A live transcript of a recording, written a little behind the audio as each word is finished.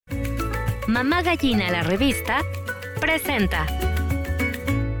Mamá Gallina, la revista, presenta.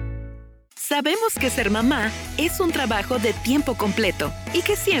 Sabemos que ser mamá es un trabajo de tiempo completo y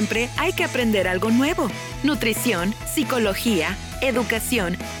que siempre hay que aprender algo nuevo. Nutrición, psicología,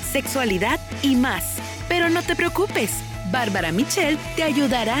 educación, sexualidad y más. Pero no te preocupes, Bárbara Michel te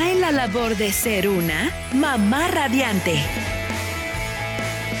ayudará en la labor de ser una mamá radiante.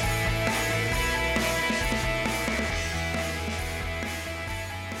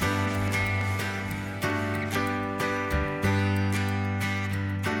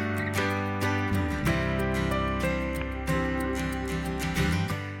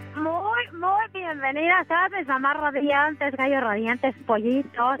 Bienvenidas a mis mamás radiantes, gallos radiantes,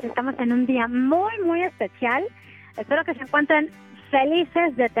 pollitos. Estamos en un día muy especial. Espero que se encuentren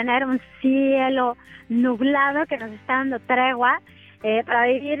felices de tener un cielo nublado que nos está dando tregua para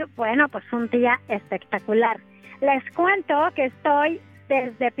vivir, pues un día espectacular. Les cuento que estoy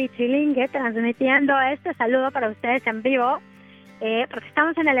desde Pichelingue transmitiendo este saludo para ustedes en vivo, porque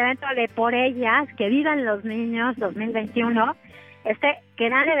estamos en el evento de Por Ellas, que vivan los niños 2021. Este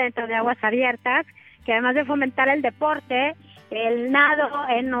gran evento de aguas abiertas, que además de fomentar el deporte, el nado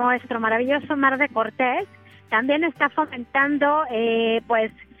en nuestro maravilloso Mar de Cortés, también está fomentando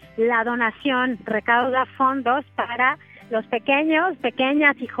la donación, recauda fondos para los pequeños,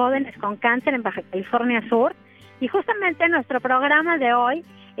 pequeñas y jóvenes con cáncer en Baja California Sur. Y justamente nuestro programa de hoy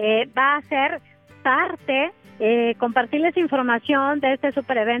va a ser parte, compartirles información de este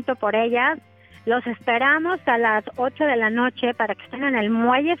super evento Por Ellas. Los esperamos a las 8 de la noche para que estén en el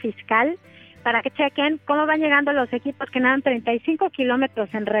muelle fiscal, para que chequen cómo van llegando los equipos que nadan 35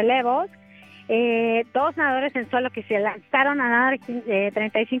 kilómetros en relevos, 2 nadadores en suelo que se lanzaron a nadar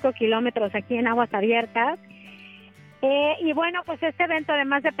 35 kilómetros aquí en aguas abiertas. Y bueno, pues este evento,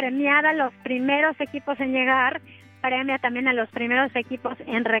 además de premiar a los primeros equipos en llegar, premia también a los primeros equipos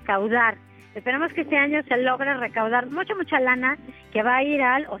en recaudar. Esperemos que este año se logre recaudar mucha lana que va a ir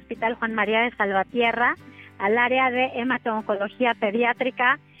al Hospital Juan María de Salvatierra, al área de hemato-oncología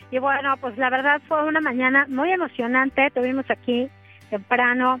pediátrica. Y bueno, pues la verdad fue una mañana muy emocionante. Tuvimos aquí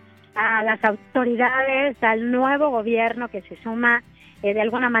temprano a las autoridades, al nuevo gobierno que se suma de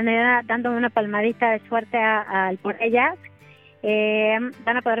alguna manera dando una palmadita de suerte al Por Ellas.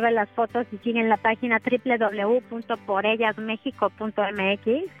 Van a poder ver las fotos si siguen la página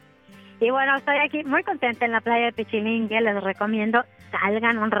www.porellasmexico.mx. Y bueno, estoy aquí muy contenta en la playa de Pichelingue. Les recomiendo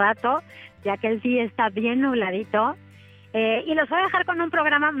salgan un rato, ya que el día está bien nubladito. Y los voy a dejar con un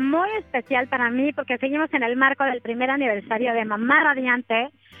programa muy especial para mí, porque seguimos en el marco del primer aniversario de Mamá Radiante.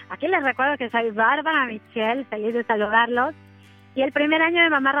 Aquí les recuerdo que soy Bárbara Michel, feliz de saludarlos. Y el primer año de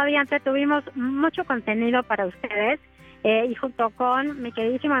Mamá Radiante tuvimos mucho contenido para ustedes. Y junto con mi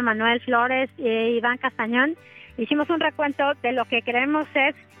queridísimo Emanuel Flores y Iván Castañón, hicimos un recuento de lo que creemos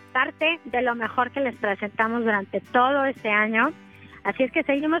es parte de lo mejor que les presentamos durante todo este año. Así es que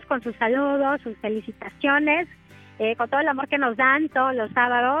seguimos con sus saludos, sus felicitaciones, con todo el amor que nos dan todos los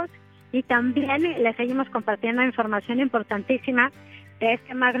sábados, y también les seguimos compartiendo información importantísima de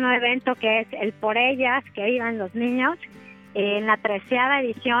este magno evento que es el Por Ellas, que vivan los niños, en la 13ª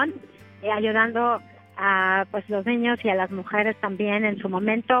edición, ayudando a los niños y a las mujeres también en su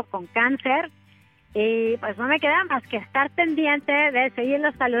momento con cáncer. Y pues no me queda más que estar pendiente de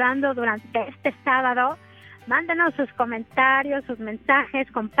seguirlos saludando durante este sábado. Mándenos sus comentarios, sus mensajes,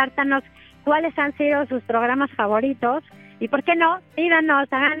 compártanos cuáles han sido sus programas favoritos y por qué no,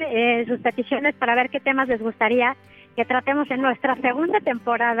 pídanos, hagan sus peticiones para ver qué temas les gustaría que tratemos en nuestra segunda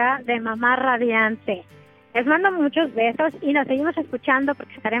temporada de Mamá Radiante. Les mando muchos besos y nos seguimos escuchando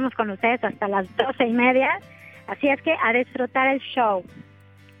porque estaremos con ustedes hasta las 12:30, así es que a disfrutar el show.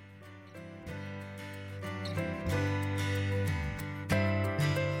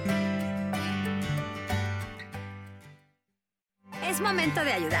 Es momento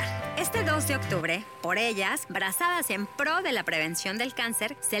de ayudar. Este 2 de octubre, Por Ellas, Brazadas en Pro de la Prevención del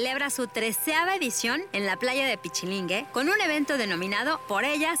Cáncer, celebra su 13ª edición en la playa de Pichelingue con un evento denominado Por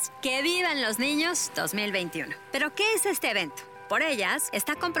Ellas, que vivan los niños 2021. ¿Pero qué es este evento? Por Ellas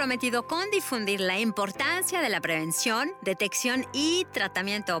está comprometido con difundir la importancia de la prevención, detección y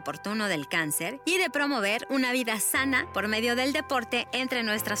tratamiento oportuno del cáncer y de promover una vida sana por medio del deporte entre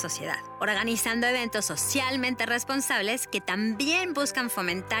nuestra sociedad, organizando eventos socialmente responsables que también buscan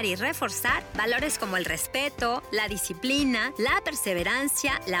fomentar y reforzar valores como el respeto, la disciplina, la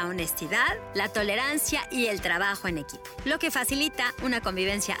perseverancia, la honestidad, la tolerancia y el trabajo en equipo, lo que facilita una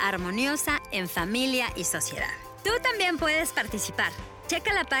convivencia armoniosa en familia y sociedad. Tú también puedes participar.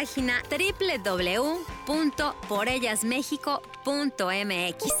 Checa la página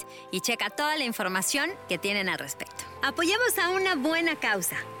www.porellasmexico.mx y checa toda la información que tienen al respecto. Apoyemos a una buena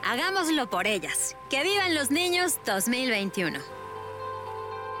causa. Hagámoslo por ellas. ¡Que vivan los niños 2021!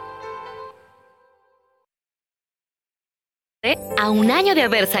 A un año de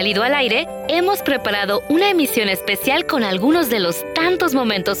haber salido al aire, hemos preparado una emisión especial con algunos de los tantos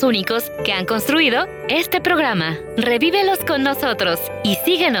momentos únicos que han construido este programa. Revívelos con nosotros y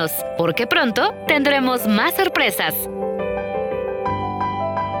síguenos, porque pronto tendremos más sorpresas.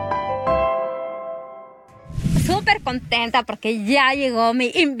 Súper contenta porque ya llegó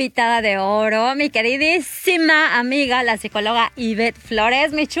mi invitada de oro, mi queridísima amiga, la psicóloga Ivette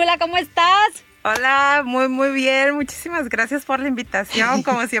Flores. Mi chula, ¿cómo estás? Hola, muy bien. Muchísimas gracias por la invitación.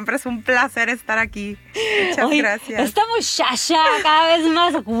 Como siempre es un placer estar aquí. Muchas gracias. Esta muchacha cada vez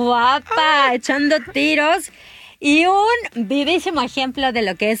más guapa, echando tiros y un vivísimo ejemplo de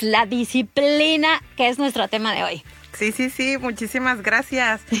lo que es la disciplina, que es nuestro tema de hoy. Sí, muchísimas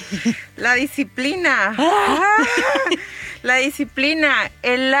gracias. La disciplina. La disciplina,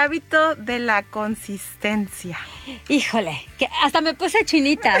 el hábito de la consistencia. Híjole, que hasta me puse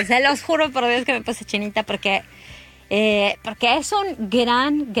chinita, se los juro por Dios que me puse chinita porque es un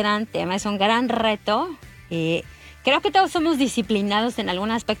gran tema, es un gran reto. Creo que todos somos disciplinados en algún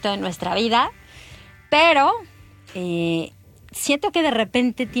aspecto de nuestra vida, pero siento que de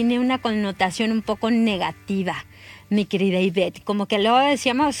repente tiene una connotación un poco negativa, mi querida Ivette. Como que luego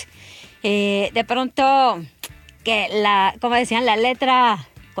decíamos, de pronto, que como decían, la letra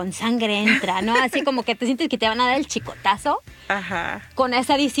con sangre entra, ¿no? Así como que te sientes que te van a dar el chicotazo. Ajá. Con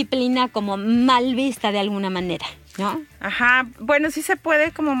esa disciplina como mal vista de alguna manera, ¿no? Ajá. Bueno, sí se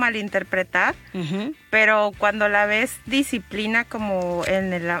puede como malinterpretar, pero cuando la ves disciplina como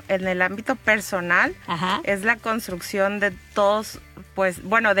en el ámbito personal, es la construcción de todos, pues,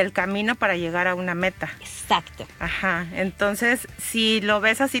 bueno, del camino para llegar a una meta. Exacto. Ajá. Entonces, si lo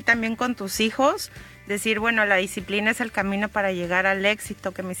ves así también con tus hijos, decir, bueno, la disciplina es el camino para llegar al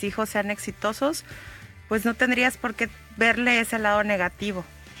éxito, que mis hijos sean exitosos, pues no tendrías por qué verle ese lado negativo.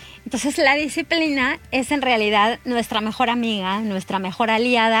 Entonces la disciplina es en realidad nuestra mejor amiga, nuestra mejor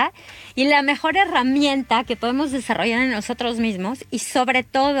aliada y la mejor herramienta que podemos desarrollar en nosotros mismos y sobre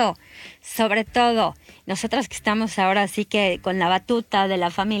todo, nosotras que estamos ahora sí que con la batuta de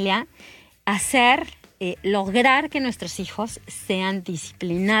la familia, lograr que nuestros hijos sean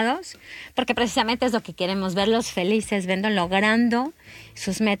disciplinados, porque precisamente es lo que queremos, verlos felices, logrando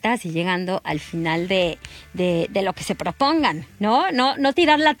sus metas y llegando al final de lo que se propongan, ¿no? No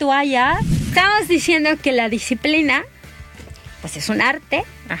tirar la toalla. Estamos diciendo que la disciplina, pues es un arte.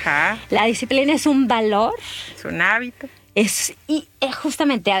 Ajá. La disciplina es un valor. Es un hábito.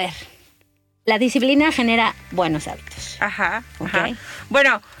 Justamente, a ver, la disciplina genera buenos hábitos. Ajá.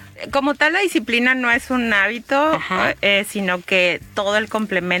 Bueno, como tal, la disciplina no es un hábito, sino que todo el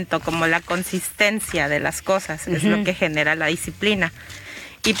complemento, como la consistencia de las cosas, es lo que genera la disciplina.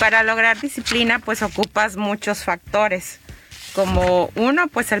 Y para lograr disciplina, pues ocupas muchos factores, como uno,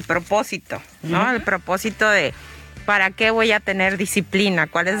 pues el propósito, ¿no? El propósito de ¿para qué voy a tener disciplina?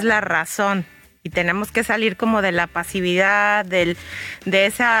 ¿Cuál es la razón? Y tenemos que salir como de la pasividad, de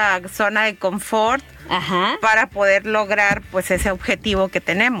esa zona de confort, para poder lograr pues ese objetivo que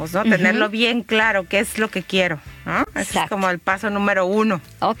tenemos, ¿no? Tenerlo bien claro, qué es lo que quiero, ¿no? Ese es como el paso número 1.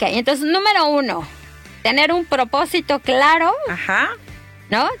 Ok, entonces número 1, tener un propósito claro.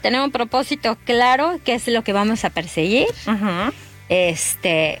 ¿No? Tener un propósito claro, qué es lo que vamos a perseguir.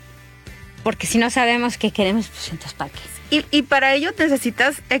 Porque si no sabemos qué queremos, pues entonces ¿para qué? Y para ello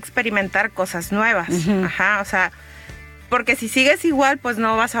necesitas experimentar cosas nuevas. O sea, porque si sigues igual, pues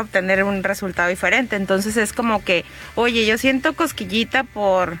no vas a obtener un resultado diferente. Entonces es como que, oye, yo siento cosquillita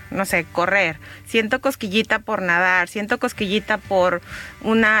por, no sé, correr, siento cosquillita por nadar, siento cosquillita por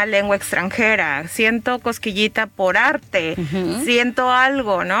una lengua extranjera, siento cosquillita por arte, siento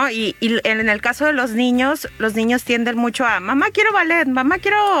algo, ¿no? Y en el caso de los niños tienden mucho a, mamá quiero ballet, mamá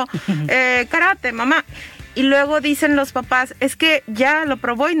quiero karate, mamá. Y luego dicen los papás, es que ya lo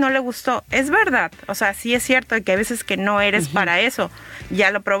probó y no le gustó. Es verdad, o sea, sí es cierto que a veces que no eres para eso.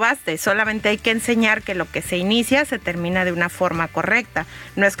 Ya lo probaste, solamente hay que enseñar que lo que se inicia se termina de una forma correcta.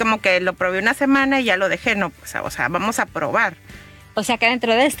 No es como que lo probé una semana y ya lo dejé, no, pues, o sea, vamos a probar. O sea que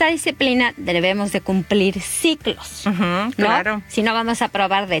dentro de esta disciplina debemos de cumplir ciclos, ¿no? Claro. Si no vamos a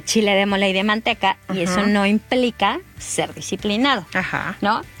probar de chile, de mole y de manteca, y eso no implica ser disciplinado,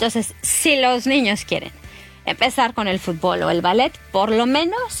 ¿no? Entonces, si los niños quieren empezar con el fútbol o el ballet, por lo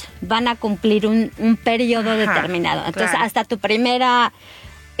menos van a cumplir un periodo determinado. Entonces, hasta tu primera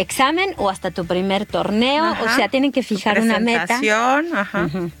examen o hasta tu primer torneo, o sea, tienen que fijar una meta.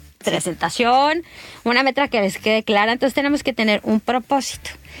 Presentación, una meta que les quede clara. Entonces, tenemos que tener un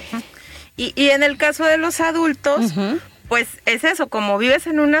propósito. Y en el caso de los adultos, pues es eso, como vives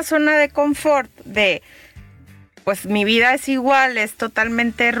en una zona de confort, pues mi vida es igual, es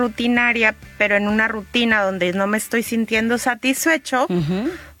totalmente rutinaria, pero en una rutina donde no me estoy sintiendo satisfecho,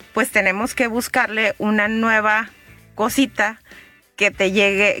 pues tenemos que buscarle una nueva cosita que te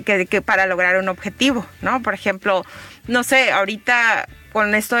llegue, que para lograr un objetivo, ¿no? Por ejemplo, no sé, ahorita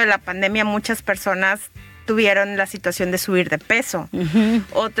con esto de la pandemia muchas personas tuvieron la situación de subir de peso.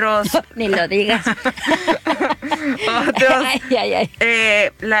 Otros... Ni lo digas. Otros...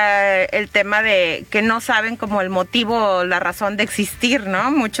 el tema de que no saben como el motivo, la razón de existir,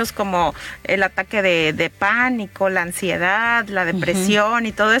 ¿no? Muchos como el ataque de pánico, la ansiedad, la depresión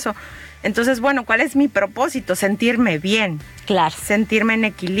y todo eso. Entonces, bueno, ¿cuál es mi propósito? Sentirme bien. Claro. Sentirme en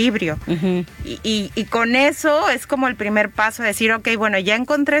equilibrio. Y con eso es como el primer paso, decir, ok, bueno, ya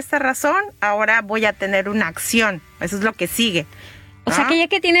encontré esta razón, ahora voy a tener una acción. Eso es lo que sigue. O sea que ya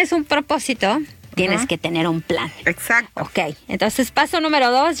que tienes un propósito, tienes que tener un plan. Exacto. Ok, entonces paso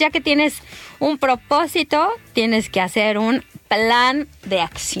número 2, ya que tienes un propósito, tienes que hacer un plan de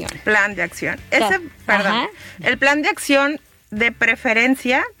acción. Plan de acción. El plan de acción de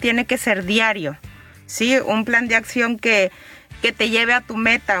preferencia tiene que ser diario, ¿sí? Un plan de acción que te lleve a tu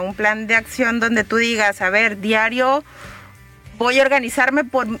meta, un plan de acción donde tú digas, a ver, diario voy a organizarme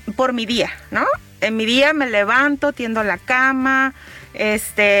por mi día, ¿no? En mi día me levanto, tiendo la cama,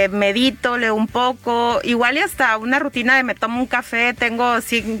 medito, leo un poco, igual y hasta una rutina de me tomo un café, tengo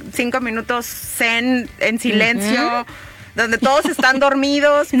 5 minutos zen en silencio, donde todos están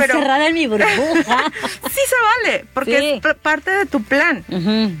dormidos, pero... Encerrada en mi burbuja. Sí se vale, porque es parte de tu plan.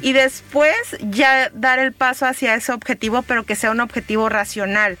 Y después ya dar el paso hacia ese objetivo, pero que sea un objetivo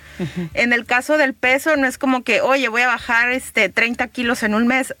racional. En el caso del peso, no es como que, oye, voy a bajar 30 kilos en un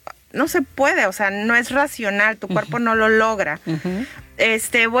mes. No se puede, o sea, no es racional, tu cuerpo no lo logra.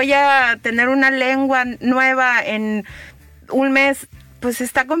 Voy a tener una lengua nueva en un mes, pues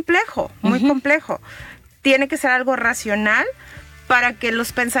está complejo, muy complejo. Tiene que ser algo racional para que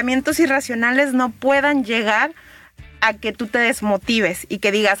los pensamientos irracionales no puedan llegar a que tú te desmotives y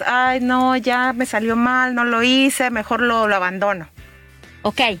que digas, ay, no, ya me salió mal, no lo hice, mejor lo abandono.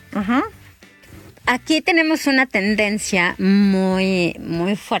 Ok. Aquí tenemos una tendencia muy,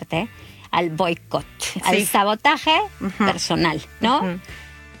 muy fuerte al boicot, al sabotaje personal, ¿no?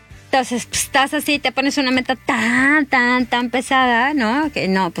 Entonces, pues, estás así, te pones una meta tan pesada, ¿no? Que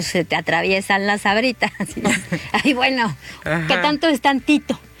no, pues se te atraviesan las abritas. Ay, bueno, ¿qué tanto es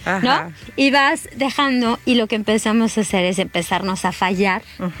tantito? ¿No? Y vas dejando, y lo que empezamos a hacer es empezarnos a fallar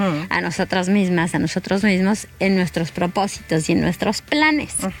a nosotras mismas, a nosotros mismos, en nuestros propósitos y en nuestros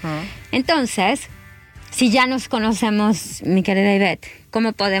planes. Entonces, si ya nos conocemos, mi querida Ivette,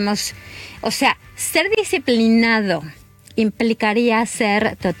 ¿cómo podemos, o sea, ser disciplinado implicaría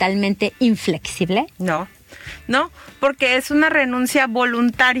ser totalmente inflexible? No, porque es una renuncia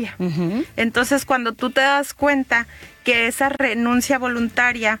voluntaria. Entonces, cuando tú te das cuenta que esa renuncia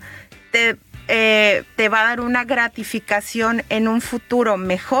voluntaria te va a dar una gratificación en un futuro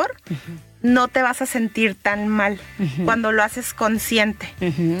mejor, no te vas a sentir tan mal cuando lo haces consciente.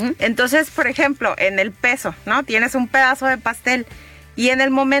 Entonces, por ejemplo, en el peso, ¿no? Tienes un pedazo de pastel y en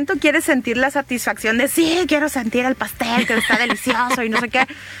el momento quieres sentir la satisfacción de, sí, quiero sentir el pastel, que está delicioso y no sé qué.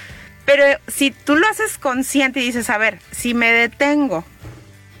 Pero si tú lo haces consciente y dices, a ver, si me detengo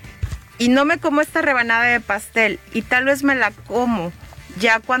y no me como esta rebanada de pastel y tal vez me la como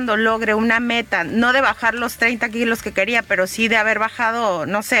ya cuando logre una meta, no de bajar los 30 kilos que quería, pero sí de haber bajado,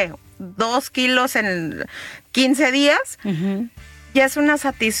 no sé, 2 kilos en 15 días, ya es una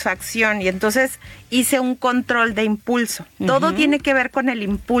satisfacción. Y entonces hice un control de impulso. Todo tiene que ver con el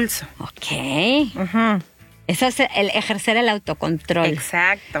impulso. Ok. Eso es el ejercer el autocontrol.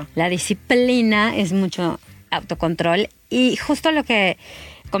 Exacto. La disciplina es mucho autocontrol. Y justo lo que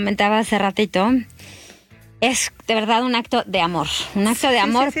comentaba hace ratito, es de verdad un acto de amor. Un acto de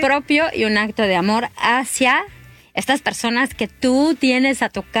amor propio y un acto de amor hacia estas personas que tú tienes a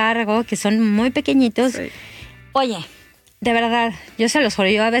tu cargo, que son muy pequeñitos. Oye, de verdad, yo se los juro,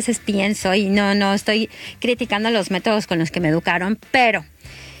 yo a veces pienso, y no estoy criticando los métodos con los que me educaron, pero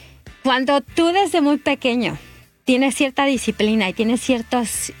cuando tú desde muy pequeño tienes cierta disciplina y tienes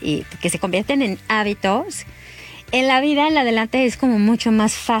ciertos, y que se convierten en hábitos, en la vida en adelante es como mucho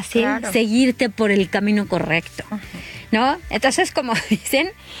más fácil seguirte por el camino correcto, ¿no? Entonces, como dicen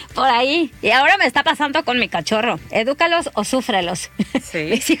por ahí, y ahora me está pasando con mi cachorro, edúcalos o súfrelos.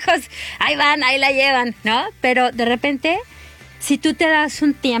 Mis hijos, ahí van, ahí la llevan, ¿no? Pero de repente, si tú te das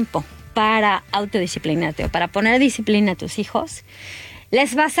un tiempo para autodisciplinarte o para poner disciplina a tus hijos,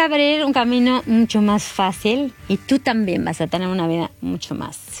 les vas a abrir un camino mucho más fácil y tú también vas a tener una vida mucho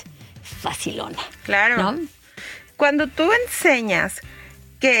más facilona. Claro. ¿No? Cuando tú enseñas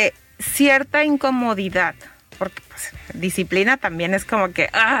que cierta incomodidad, porque pues, disciplina también es como que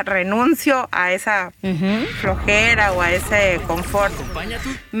renuncio a esa flojera o a ese confort,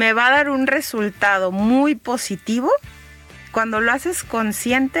 me va a dar un resultado muy positivo. Cuando lo haces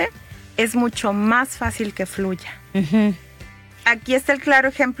consciente, es mucho más fácil que fluya. Aquí está el claro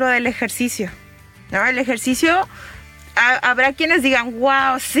ejemplo del ejercicio, ¿no? El ejercicio, habrá quienes digan,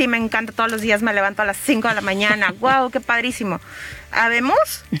 wow, sí, me encanta, todos los días me levanto a las 5 de la mañana, wow, qué padrísimo.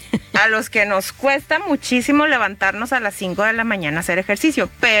 Habemos a los que nos cuesta muchísimo levantarnos a las 5 de la mañana a hacer ejercicio,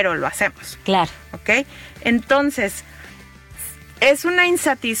 pero lo hacemos. Claro. ¿Ok? Entonces, es una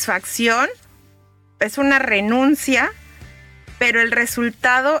insatisfacción, es una renuncia, pero el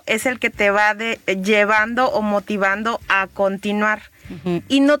resultado es el que te va llevando o motivando a continuar.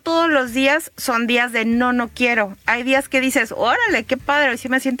 Y no todos los días son días de no quiero. Hay días que dices, órale, qué padre, hoy sí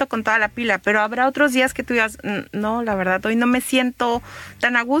me siento con toda la pila, pero habrá otros días que tú digas, no, la verdad, hoy no me siento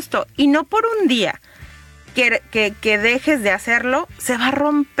tan a gusto. Y no por un día que dejes de hacerlo, se va a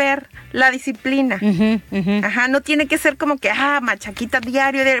romper la disciplina. No tiene que ser como que, machaquita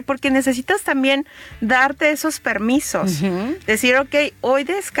diario, porque necesitas también darte esos permisos. Decir, ok, hoy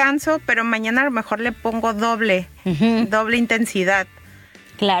descanso, pero mañana a lo mejor le pongo doble intensidad.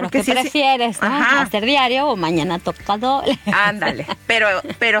 Claro, porque ¿qué prefieres, no? ¿Hacer diario o mañana toca doble? Ándale,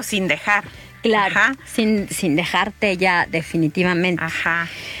 pero sin dejar. Claro, sin dejarte ya definitivamente.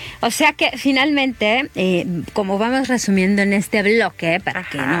 O sea que finalmente, como vamos resumiendo en este bloque, para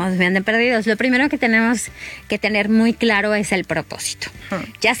que no nos vean de perdidos, lo primero que tenemos que tener muy claro es el propósito.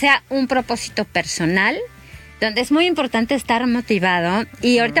 Ya sea un propósito personal, donde es muy importante estar motivado.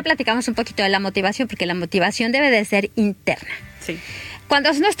 Y ahorita platicamos un poquito de la motivación, porque la motivación debe de ser interna. Sí. Cuando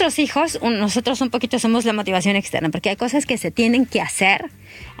es nuestros hijos, nosotros un poquito somos la motivación externa, porque hay cosas que se tienen que hacer,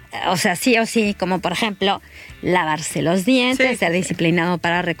 o sea, sí o sí, como por ejemplo, lavarse los dientes, ser disciplinado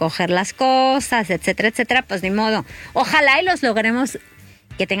para recoger las cosas, etcétera, etcétera, pues ni modo. Ojalá y los logremos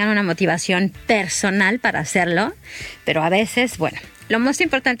que tengan una motivación personal para hacerlo, pero a veces, bueno, lo más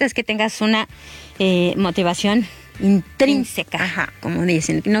importante es que tengas una motivación intrínseca, como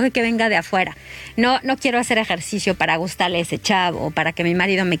dicen, no que venga de afuera. No quiero hacer ejercicio para gustarle a ese chavo, o para que mi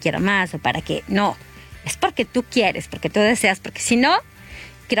marido me quiera más, o para que... No, es porque tú quieres, porque tú deseas, porque si no,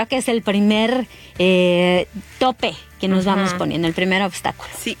 creo que es el primer tope que nos vamos poniendo, el primer obstáculo.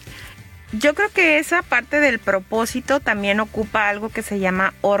 Sí, yo creo que esa parte del propósito también ocupa algo que se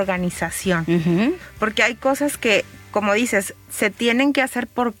llama organización, porque hay cosas que, como dices, se tienen que hacer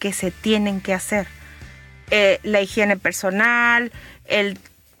porque se tienen que hacer. La higiene personal, el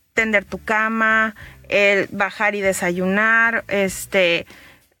tender tu cama, el bajar y desayunar,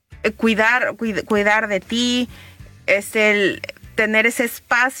 cuidar de ti, el tener ese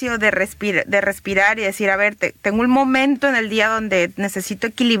espacio de respirar y decir, a ver, tengo un momento en el día donde necesito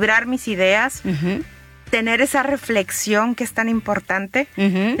equilibrar mis ideas, tener esa reflexión que es tan importante.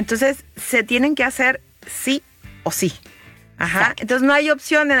 Entonces, se tienen que hacer sí o sí. Entonces no hay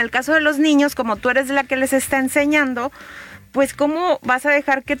opción. En el caso de los niños, como tú eres la que les está enseñando, pues ¿cómo vas a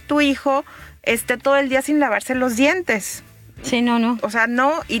dejar que tu hijo esté todo el día sin lavarse los dientes? Sí, no. O sea,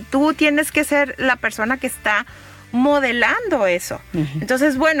 no, y tú tienes que ser la persona que está modelando eso.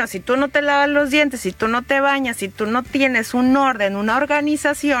 Entonces, bueno, si tú no te lavas los dientes, si tú no te bañas, si tú no tienes un orden, una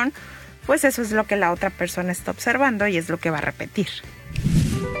organización, pues eso es lo que la otra persona está observando y es lo que va a repetir.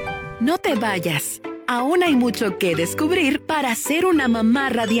 No te vayas. Aún hay mucho que descubrir para ser una mamá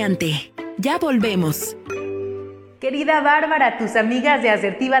radiante. Ya volvemos. Querida Bárbara, tus amigas de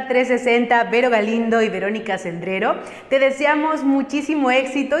Asertiva 360, Vero Galindo y Verónica Cendrero, te deseamos muchísimo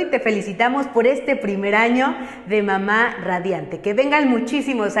éxito y te felicitamos por este primer año de Mamá Radiante. Que vengan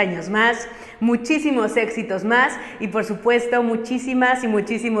muchísimos años más, muchísimos éxitos más y por supuesto muchísimas y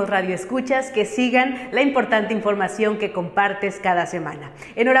muchísimos radioescuchas que sigan la importante información que compartes cada semana.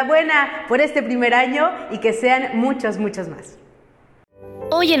 Enhorabuena por este primer año y que sean muchos más.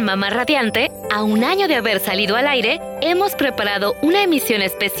 Hoy en Mamá Radiante, a un año de haber salido al aire, hemos preparado una emisión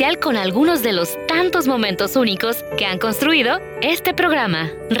especial con algunos de los tantos momentos únicos que han construido este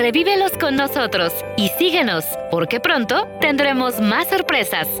programa. Revívelos con nosotros y síguenos, porque pronto tendremos más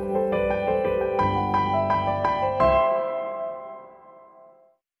sorpresas.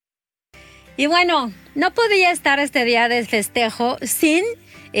 Y bueno, no podía estar este día de festejo sin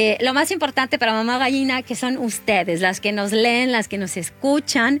lo más importante para Mamá Gallina, que son ustedes, las que nos leen, las que nos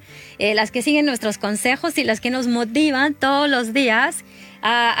escuchan, las que siguen nuestros consejos y las que nos motivan todos los días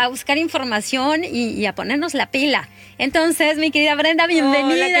a buscar información y a ponernos la pila. Entonces, mi querida Brenda,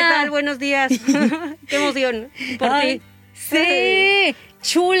 bienvenida. Hola, ¿qué tal? Buenos días. Qué emoción por ti. Sí.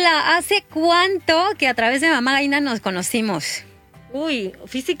 chula. ¿Hace cuánto que a través de Mamá Gallina nos conocimos? Uy,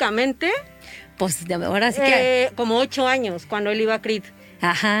 físicamente, Pues ahora sí que... como 8 años, cuando él iba a CRIT.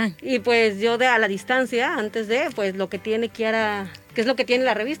 Ajá. Y pues yo a la distancia, antes de, pues lo que tiene Kiara, ¿qué es lo que tiene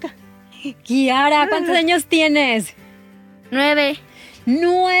la revista? Kiara, ¿cuántos años tienes? 9.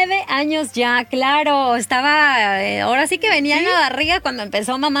 9 años ya, claro. Estaba, ahora sí que venía en la barriga cuando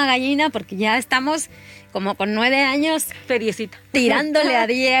empezó Mamá Gallina, porque ya estamos como con 9 años Feriecita. tirándole a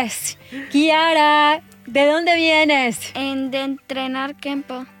 10. Kiara, ¿de dónde vienes? De entrenar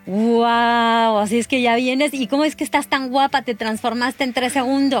Kempo. Wow, así es que ya vienes. ¿Y cómo es que estás tan guapa? Te transformaste en 3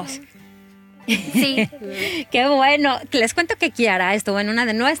 segundos. Sí. Qué bueno. Les cuento que Kiara estuvo en una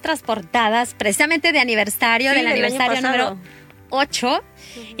de nuestras portadas, precisamente de aniversario, Sí, del del año aniversario pasado. número 8.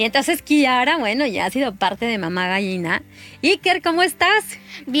 Y entonces Kiara, bueno, ya ha sido parte de Mamá Gallina. Iker, ¿cómo estás?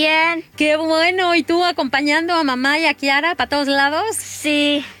 Bien. Qué bueno. ¿Y tú acompañando a mamá y a Kiara para todos lados?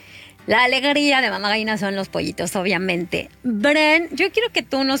 Sí. La alegría de Mamá Gallina son los pollitos, obviamente. Bren, yo quiero que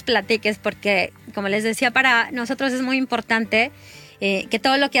tú nos platiques porque, como les decía, para nosotros es muy importante que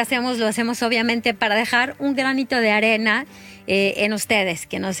todo lo que hacemos lo hacemos obviamente para dejar un granito de arena en ustedes,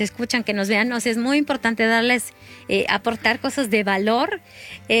 que nos escuchan, que nos vean. Nos es muy importante darles, aportar cosas de valor.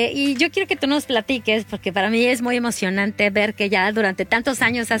 Y yo quiero que tú nos platiques, porque para mí es muy emocionante ver que ya durante tantos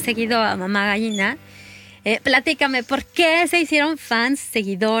años has seguido a Mamá Gallina. Platícame, ¿por qué se hicieron fans,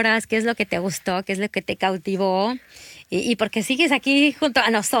 seguidoras? ¿Qué es lo que te gustó? ¿Qué es lo que te cautivó? ¿Y por qué sigues aquí junto a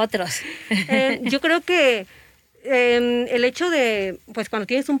nosotros? Yo creo que el hecho de, pues cuando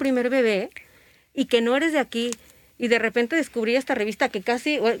tienes un primer bebé y que no eres de aquí y de repente descubrí esta revista que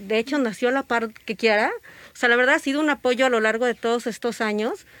casi, de hecho nació a la par que Kiara, o sea, la verdad ha sido un apoyo a lo largo de todos estos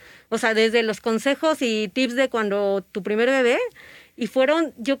años, o sea, desde los consejos y tips de cuando tu primer bebé, y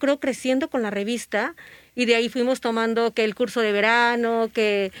fueron, yo creo, creciendo con la revista. Y de ahí fuimos tomando que el curso de verano,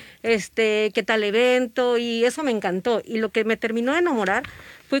 que tal evento, y eso me encantó. Y lo que me terminó de enamorar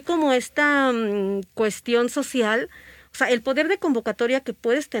fue como esta cuestión social. O sea, el poder de convocatoria que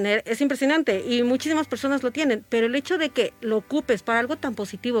puedes tener es impresionante y muchísimas personas lo tienen, pero el hecho de que lo ocupes para algo tan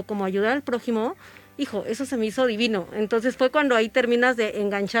positivo como ayudar al prójimo, hijo, eso se me hizo divino. Entonces fue cuando ahí terminas de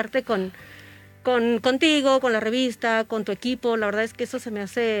engancharte contigo, con la revista, con tu equipo. La verdad es que eso se me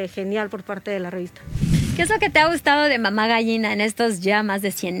hace genial por parte de la revista. ¿Qué es lo que te ha gustado de Mamá Gallina en estos ya más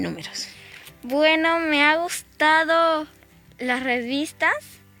de 100 números? Bueno, me ha gustado las revistas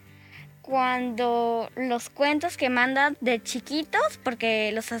cuando los cuentos que mandan de chiquitos,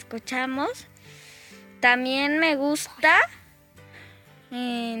 porque los escuchamos. También me gusta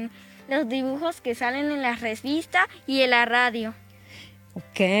los dibujos que salen en la revista y en la radio.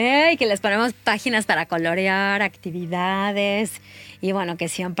 Ok, que les ponemos páginas para colorear, actividades, y bueno, que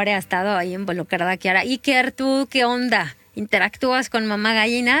siempre ha estado ahí involucrada Kiara. Iker, ¿tú qué onda? ¿Interactúas con Mamá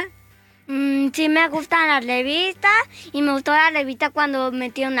Gallina? Sí, me gustan las revistas y me gustó la revista cuando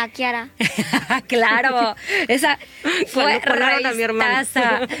metieron a Kiara. Claro, esa fue Cuando colaron a mi hermano.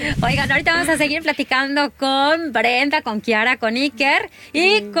 revistaza. Oigan, ahorita vamos a seguir platicando con Brenda, con Kiara, con Iker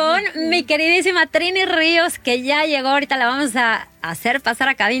y con mi queridísima Trini Ríos, que ya llegó. Ahorita la vamos a hacer pasar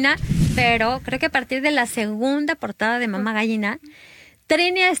a cabina, pero creo que a partir de la segunda portada de Mamá Gallina,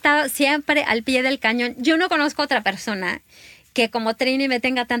 Trini ha estado siempre al pie del cañón. Yo no conozco a otra persona que como Trini me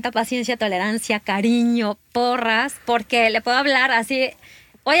tenga tanta paciencia, tolerancia, cariño, porras, porque le puedo hablar así,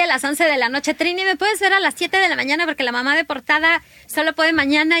 hoy a las 11 de la noche, Trini, ¿me puedes ver a las 7 de la mañana? Porque la mamá de portada solo puede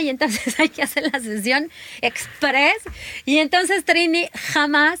mañana y entonces hay que hacer la sesión express. Y entonces Trini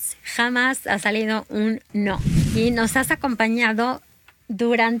jamás ha salido un no. Y nos has acompañado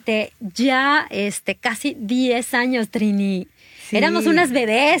durante ya casi 10 años, Trini. Sí, éramos unas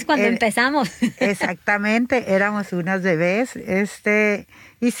bebés cuando empezamos. Exactamente, éramos unas bebés.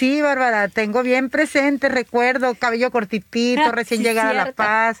 Y sí, Bárbara, tengo bien presente, recuerdo, cabello cortitito, recién sí, llegada cierto. a La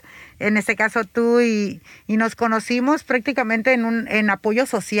Paz, en este caso tú, y nos conocimos prácticamente en apoyo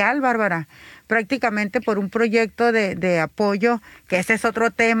social, Bárbara, prácticamente por un proyecto de apoyo, que ese es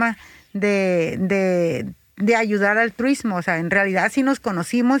otro tema de ayudar al turismo. O sea, en realidad sí nos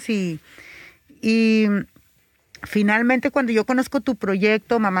conocimos y finalmente, cuando yo conozco tu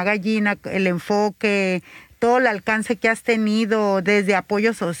proyecto, Mamá Gallina, el enfoque, todo el alcance que has tenido desde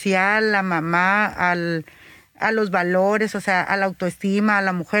apoyo social, a mamá, a los valores, o sea, a la autoestima, a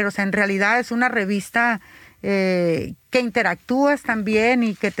la mujer, o sea, en realidad es una revista que interactúas también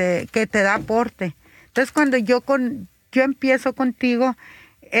y que te da aporte. Entonces, cuando yo empiezo contigo,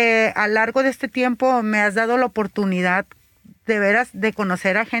 a lo largo de este tiempo me has dado la oportunidad de veras de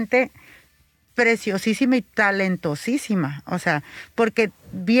conocer a gente preciosísima y talentosísima, o sea, porque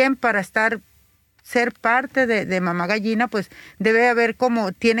bien para estar ser parte de Mamá Gallina, pues debe haber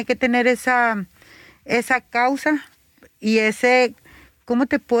como, tiene que tener esa causa y ese, ¿cómo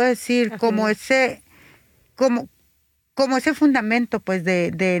te puedo decir? Como ese, como ese fundamento, pues,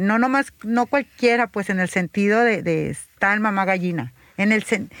 de no nomás, no cualquiera, pues, en el sentido de estar Mamá Gallina,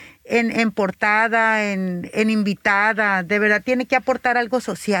 en portada, en invitada, de verdad tiene que aportar algo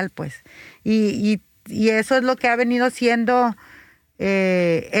social, pues, y eso es lo que ha venido siendo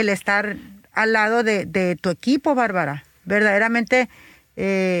el estar al lado de tu equipo, Bárbara. Verdaderamente,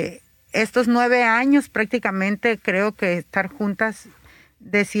 estos 9 años prácticamente, creo que estar juntas,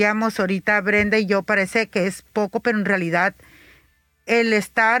 decíamos ahorita Brenda y yo, parece que es poco, pero en realidad el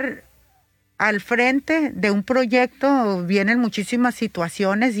estar al frente de un proyecto vienen muchísimas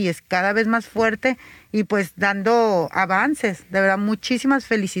situaciones y es cada vez más fuerte y pues dando avances. De verdad, muchísimas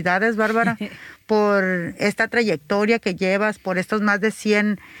felicidades, Bárbara, por esta trayectoria que llevas, por estos más de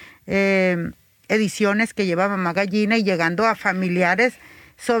 100 ediciones que lleva Mamá Gallina y llegando a familiares,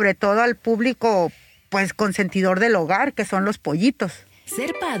 sobre todo al público pues consentidor del hogar, que son los pollitos.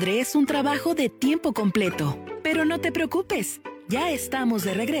 Ser padre es un trabajo de tiempo completo, pero no te preocupes, ya estamos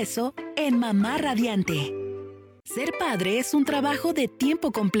de regreso en Mamá Radiante. Ser padre es un trabajo de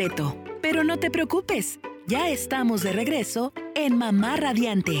tiempo completo, pero no te preocupes, ya estamos de regreso en Mamá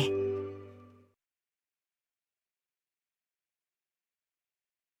Radiante.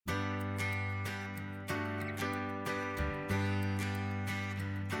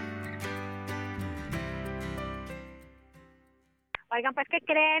 Oigan, pues, ¿qué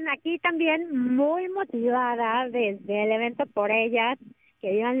creen? Aquí también muy motivada desde el evento Por Ellas,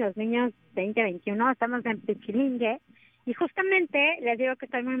 que vivan los niños 2021. Estamos en Pichelingue. Y justamente les digo que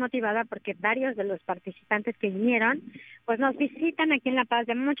estoy muy motivada porque varios de los participantes que vinieron, pues nos visitan aquí en La Paz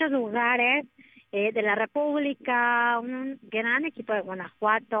de muchos lugares de la República, un gran equipo de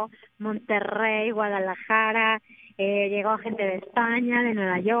Guanajuato, Monterrey, Guadalajara, llegó gente de España, de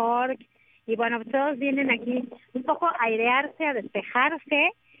Nueva York. Y bueno, todos vienen aquí un poco a airearse, a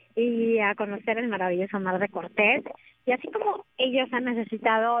despejarse y a conocer el maravilloso Mar de Cortés. Y así como ellos han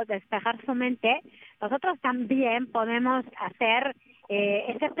necesitado despejar su mente, nosotros también podemos hacer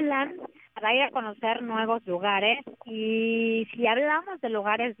ese plan para ir a conocer nuevos lugares. Y si hablamos de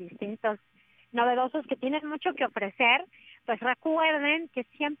lugares distintos, novedosos, que tienen mucho que ofrecer, pues recuerden que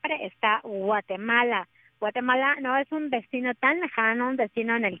siempre está Guatemala. Guatemala no es un destino tan lejano, un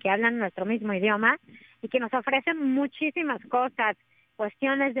destino en el que hablan nuestro mismo idioma y que nos ofrece muchísimas cosas,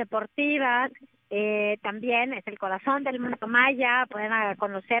 cuestiones deportivas, también es el corazón del mundo maya, pueden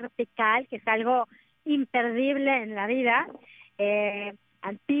conocer Tikal, que es algo imperdible en la vida,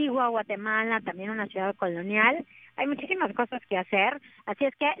 Antigua, Guatemala, también una ciudad colonial. Hay muchísimas cosas que hacer, así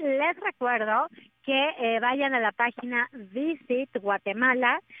es que les recuerdo que vayan a la página Visit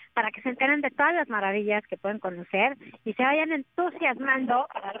Guatemala para que se enteren de todas las maravillas que pueden conocer y se vayan entusiasmando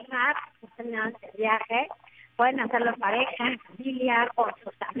para armar el viaje. Pueden hacerlo en pareja, en familia, con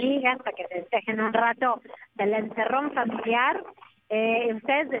sus amigas, para que se despejen un rato del encerrón familiar.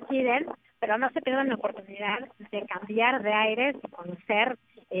 Ustedes deciden, pero no se pierdan la oportunidad de cambiar de aires y conocer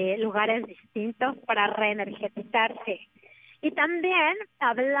lugares distintos para reenergetizarse. Y también,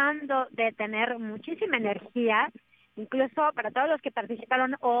 hablando de tener muchísima energía, incluso para todos los que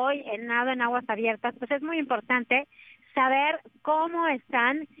participaron hoy en Nado en Aguas Abiertas, pues es muy importante saber cómo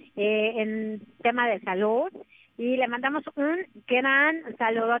están en tema de salud. Y le mandamos un gran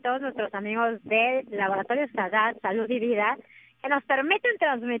saludo a todos nuestros amigos del Laboratorio Sadat, Salud y Vida, que nos permiten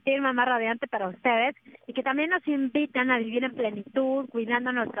transmitir Mamá Radiante para ustedes y que también nos invitan a vivir en plenitud,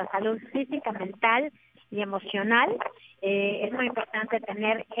 cuidando nuestra salud física, mental y emocional. Es muy importante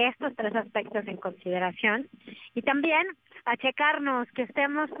tener estos 3 aspectos en consideración y también a checarnos, que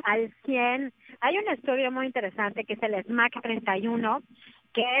estemos al 100. Hay un estudio muy interesante que es el SMAC 31,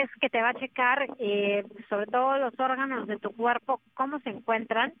 que es que te va a checar sobre todo los órganos de tu cuerpo, cómo se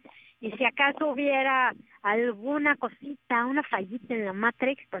encuentran, y si acaso hubiera alguna cosita, una fallita en la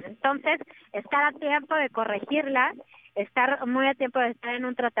Matrix, pues entonces estar a tiempo de corregirla, estar muy a tiempo de estar en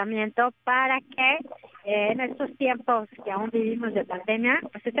un tratamiento para que en estos tiempos que aún vivimos de pandemia,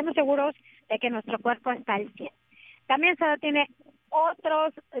 pues estemos seguros de que nuestro cuerpo está al 100. También se tiene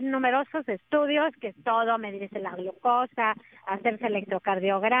otros numerosos estudios, que es todo medirse la glucosa, hacerse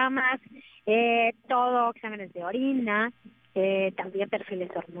electrocardiogramas, todo exámenes de orina, también perfiles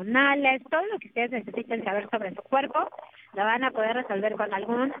hormonales, todo lo que ustedes necesiten saber sobre su cuerpo, lo van a poder resolver con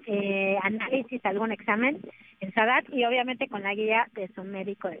algún análisis, algún examen en Sadat y obviamente con la guía de su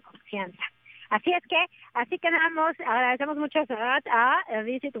médico de confianza. Así quedamos. Agradecemos mucho a Sadat, a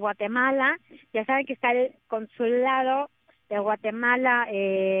Visit Guatemala. Ya saben que está el consulado de Guatemala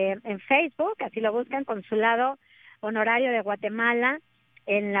en Facebook, así lo buscan, Consulado Honorario de Guatemala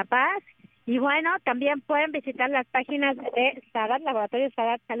en La Paz. Y bueno, también pueden visitar las páginas de Sadat, Laboratorio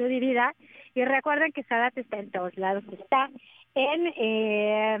Sadat Salud y Vida. Y recuerden que Sadat está en todos lados. Está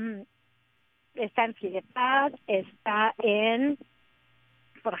en Fidepaz, está en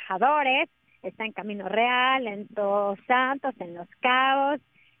Forjadores, está en Camino Real, en Todos Santos, en Los Cabos,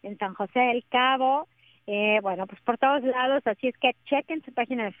 en San José del Cabo. Bueno, pues por todos lados. Así es que chequen su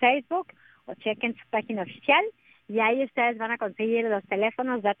página de Facebook o chequen su página oficial. Y ahí ustedes van a conseguir los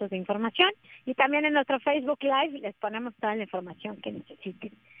teléfonos, datos de información. Y también en nuestro Facebook Live les ponemos toda la información que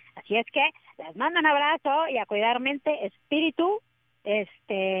necesiten. Así es que les mando un abrazo y a cuidar mente, espíritu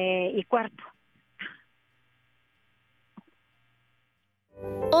y cuerpo.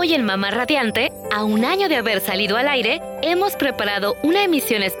 Hoy en Mamá Radiante, a un año de haber salido al aire, hemos preparado una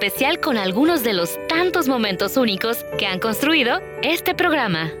emisión especial con algunos de los tantos momentos únicos que han construido este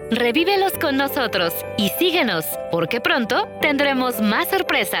programa. Revívelos con nosotros y síguenos, porque pronto tendremos más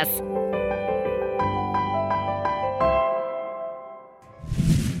sorpresas.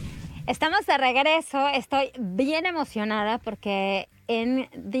 Estamos de regreso, estoy bien emocionada porque en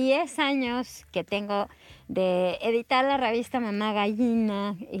 10 años que tengo de editar la revista Mamá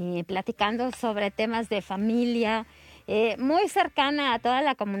Gallina y platicando sobre temas de familia, muy cercana a toda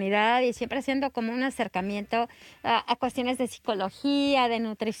la comunidad y siempre haciendo como un acercamiento a cuestiones de psicología, de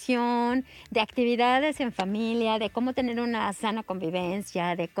nutrición, de actividades en familia, de cómo tener una sana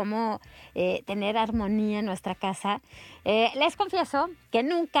convivencia, de cómo tener armonía en nuestra casa. Les confieso que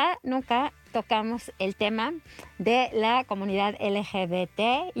nunca tocamos el tema de la comunidad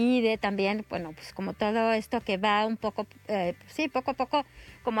LGBT y de también, bueno, pues como todo esto que va un poco, poco a poco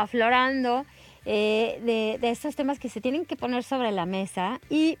como aflorando, de estos temas que se tienen que poner sobre la mesa,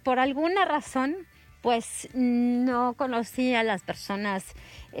 y por alguna razón pues no conocí a las personas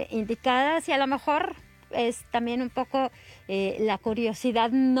indicadas, y a lo mejor es también un poco la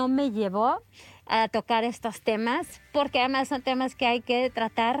curiosidad no me llevó a tocar estos temas, porque además son temas que hay que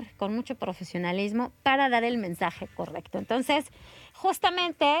tratar con mucho profesionalismo para dar el mensaje correcto. Entonces,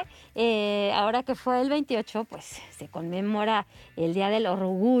 justamente ahora que fue el 28, pues se conmemora el Día del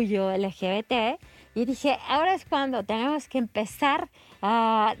Orgullo LGBT, y dije, ahora es cuando tenemos que empezar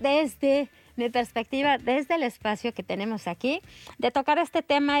desde mi perspectiva, desde el espacio que tenemos aquí, de tocar este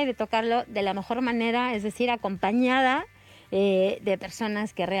tema y de tocarlo de la mejor manera, es decir, acompañada de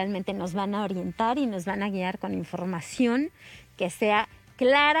personas que realmente nos van a orientar y nos van a guiar con información que sea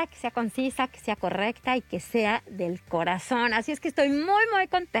clara, que sea concisa, que sea correcta y que sea del corazón. Así es que estoy muy, muy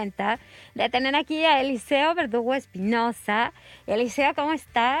contenta de tener aquí a Eliseo Verdugo Espinosa. Eliseo, ¿cómo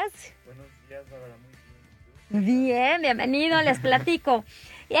estás? Buenos días, Bárbara, muy bien. Bien, bienvenido, les platico.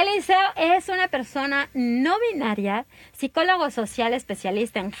 Y Eliseo es una persona no binaria, psicólogo social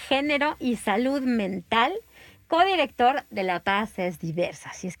especialista en género y salud mental, codirector de La Paz es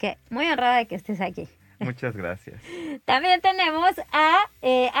Diversa. Así es que muy honrada de que estés aquí. Muchas gracias. También tenemos a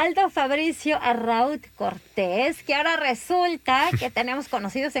Aldo Fabricio Arraut Cortés, que ahora resulta que tenemos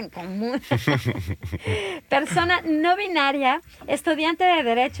conocidos en común. Persona no binaria, estudiante de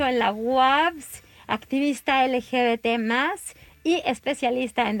Derecho en la UABS, activista LGBT+, y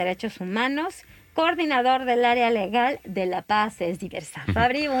especialista en derechos humanos, coordinador del área legal de La Paz es Diversa.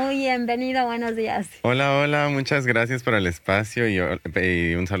 Fabri, muy bienvenido, buenos días. Hola, muchas gracias por el espacio y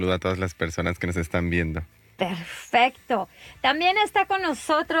un saludo a todas las personas que nos están viendo. Perfecto. También está con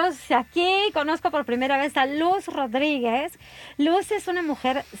nosotros aquí, conozco por primera vez a Luz Rodríguez. Luz es una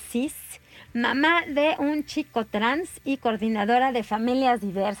mujer cis, mamá de un chico trans y coordinadora de familias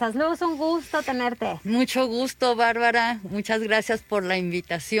diversas. Luz, un gusto tenerte. Mucho gusto, Bárbara. Muchas gracias por la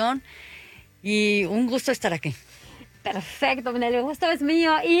invitación. Y un gusto estar aquí. Perfecto, el gusto es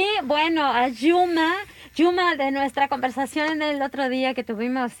mío. Y bueno, a Yuma de nuestra conversación el otro día que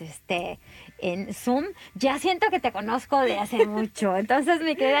tuvimos en Zoom, ya siento que te conozco de hace mucho. Entonces,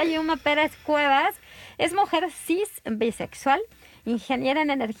 mi querida Yuma Pérez Cuevas es mujer cis, bisexual, ingeniera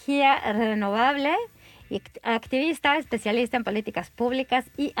en energía renovable, y activista, especialista en políticas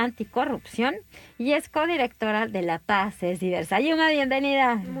públicas y anticorrupción, y es codirectora de La Paz es Diversa. Yuma,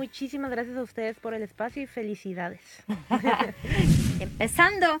 bienvenida. Muchísimas gracias a ustedes por el espacio y felicidades.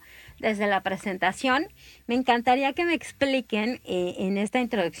 Empezando desde la presentación, me encantaría que me expliquen en esta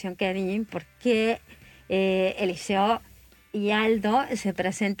introducción que di por qué Eliseo y Aldo se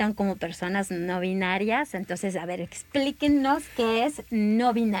presentan como personas no binarias. Entonces, a ver, explíquenos qué es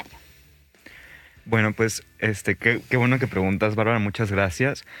no binario. Bueno, pues qué bueno que preguntas, Bárbara, muchas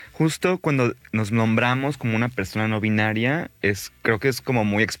gracias. Justo cuando nos nombramos como una persona no binaria, creo que es como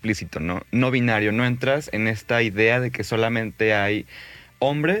muy explícito, ¿no? No binario, no entras en esta idea de que solamente hay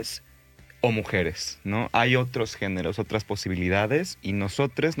hombres o mujeres, ¿no? Hay otros géneros, otras posibilidades, y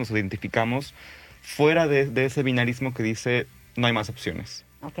nosotros nos identificamos fuera de ese binarismo que dice no hay más opciones.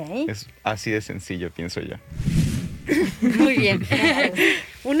 Okay. Es así de sencillo, pienso yo. Muy bien.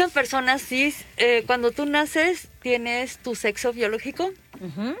 Una persona cis, cuando tú naces, tienes tu sexo biológico.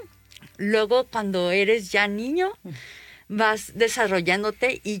 Uh-huh. Luego, cuando eres ya niño, vas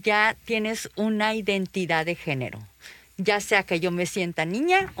desarrollándote y ya tienes una identidad de género. Ya sea que yo me sienta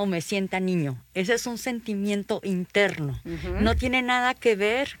niña o me sienta niño. Ese es un sentimiento interno. Uh-huh. No tiene nada que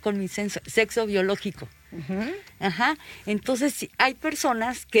ver con mi sexo biológico. Uh-huh. Ajá. Entonces, hay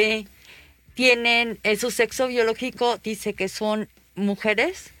personas que tienen su sexo biológico, dice que son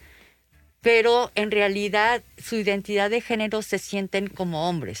mujeres, pero en realidad su identidad de género se sienten como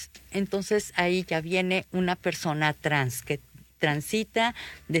hombres. Entonces ahí ya viene una persona trans que transita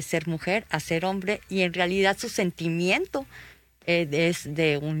de ser mujer a ser hombre y en realidad su sentimiento es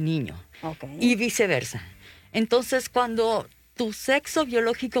de un niño. Okay. Y viceversa. Entonces cuando tu sexo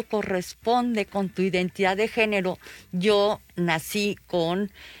biológico corresponde con tu identidad de género, yo nací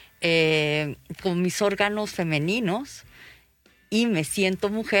con mis órganos femeninos y me siento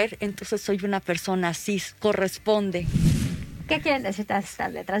mujer, entonces soy una persona cis, corresponde. ¿Qué quieren decir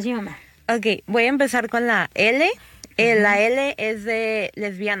estas letras, Yuma? Ok, voy a empezar con la L. La L es de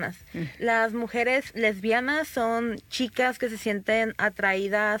lesbianas. Las mujeres lesbianas son chicas que se sienten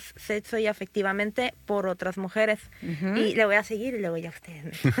atraídas sexo y afectivamente por otras mujeres. Uh-huh. Y le voy a seguir y luego ya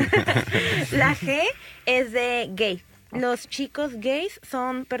ustedes. La G es de gay. Los chicos gays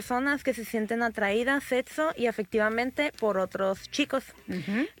son personas que se sienten atraídas sexo y afectivamente por otros chicos.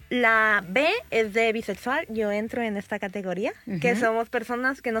 Uh-huh. La B es de bisexual, yo entro en esta categoría, que somos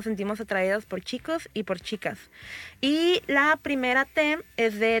personas que nos sentimos atraídas por chicos y por chicas. Y la primera T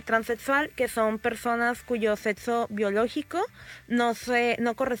es de transexual, que son personas cuyo sexo biológico no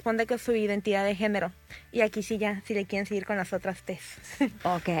corresponde con su identidad de género. Y aquí sí ya, si le quieren seguir con las otras T's.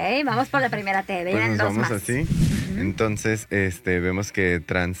 Ok, vamos por la primera T, Pues vean nos dos vamos más. así. Entonces, vemos que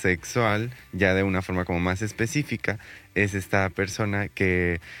transexual, ya de una forma como más específica, es esta persona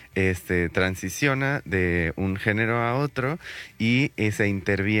que transiciona de un género a otro y se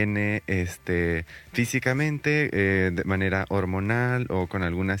interviene físicamente de manera hormonal o con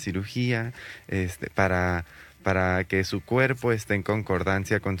alguna cirugía para que su cuerpo esté en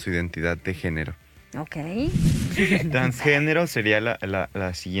concordancia con su identidad de género. Ok. Transgénero sería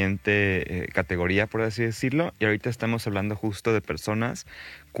la siguiente categoría, por así decirlo. Y ahorita estamos hablando justo de personas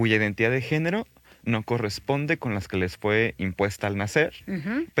cuya identidad de género no corresponde con las que les fue impuesta al nacer.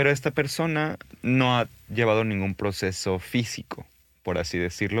 Uh-huh. Pero esta persona no ha llevado ningún proceso físico, por así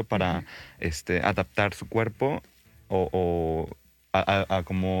decirlo, para adaptar su cuerpo a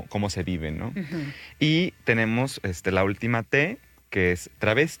cómo se vive, ¿no? Uh-huh. Y tenemos la última T, que es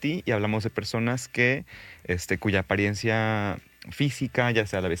travesti, y hablamos de personas que cuya apariencia física, ya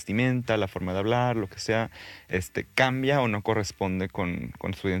sea la vestimenta, la forma de hablar, lo que sea, cambia o no corresponde con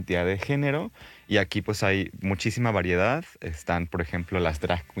su identidad de género. Y aquí pues hay muchísima variedad. Están, por ejemplo, las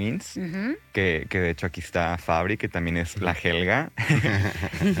drag queens, Uh-huh. que de hecho aquí está Fabri, que también es la Helga.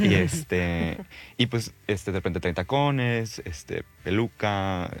 y pues de repente trae tacones,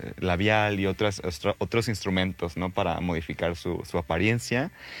 peluca, labial y otros instrumentos, ¿no? Para modificar su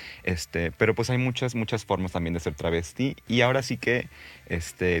apariencia. Pero pues hay muchas formas también de ser travesti. Y ahora sí que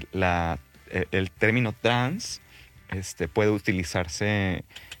el término trans puede utilizarse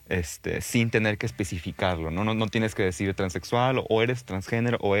sin tener que especificarlo, ¿no? No tienes que decir transexual o eres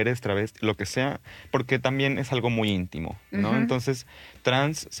transgénero o eres travesti, lo que sea, porque también es algo muy íntimo, ¿no? Uh-huh. Entonces,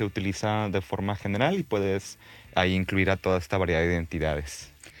 trans se utiliza de forma general y puedes ahí incluir a toda esta variedad de identidades.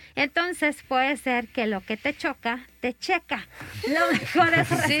 Entonces puede ser que lo que te choca, te checa. Lo mejor es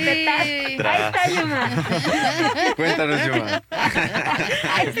respetar. Ahí está, Yuma. Cuéntanos, Yuma.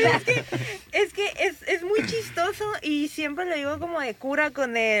 Es muy chistoso y siempre lo digo como de cura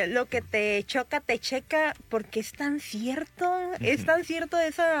con lo que te choca, te checa, porque es tan cierto. Es tan cierto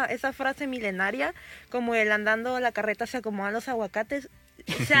esa frase milenaria como el andando la carreta se acomodan los aguacates.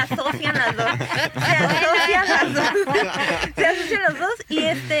 Se asocian las dos. Se asocian los dos.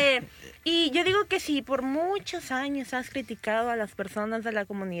 Y yo digo que si por muchos años has criticado a las personas de la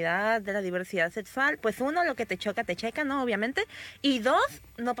comunidad, de la diversidad sexual, pues uno, lo que te choca, te checa, ¿no? Obviamente. Y dos,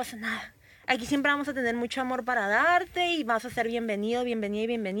 no pasa nada. Aquí siempre vamos a tener mucho amor para darte y vas a ser bienvenido, bienvenida y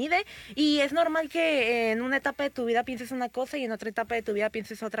bienvenida. Y es normal que en una etapa de tu vida pienses una cosa y en otra etapa de tu vida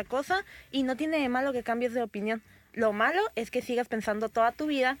pienses otra cosa. Y no tiene de malo que cambies de opinión. Lo malo es que sigas pensando toda tu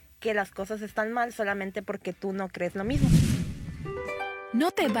vida que las cosas están mal solamente porque tú no crees lo mismo.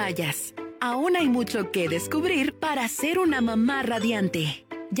 No te vayas. Aún hay mucho que descubrir para ser una mamá radiante.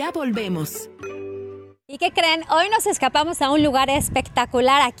 Ya volvemos. ¿Y qué creen? Hoy nos escapamos a un lugar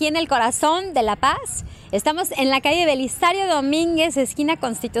espectacular aquí en el corazón de La Paz. Estamos en la calle Belisario Domínguez, esquina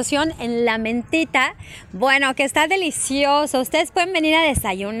Constitución, en La Mentita. Bueno, que está delicioso. Ustedes pueden venir a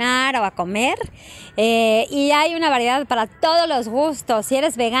desayunar o a comer. Y hay una variedad para todos los gustos. Si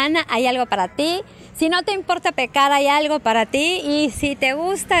eres vegana, hay algo para ti. Si no te importa pecar, hay algo para ti. Y si te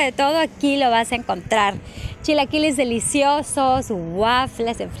gusta de todo, aquí lo vas a encontrar. Chilaquiles deliciosos,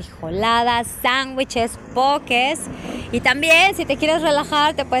 waffles enfrijoladas, sándwiches, pokés. Y también, si te quieres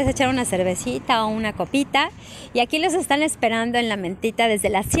relajar, te puedes echar una cervecita o una copita. Y aquí los están esperando en La Mentita desde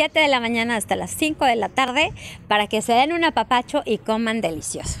las 7 de la mañana hasta las 5 de la tarde para que se den un apapacho y coman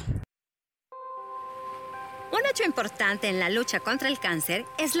delicioso. Un hecho importante en la lucha contra el cáncer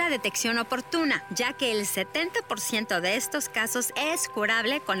es la detección oportuna, ya que el 70% de estos casos es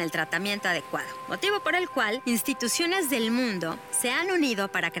curable con el tratamiento adecuado, motivo por el cual instituciones del mundo se han unido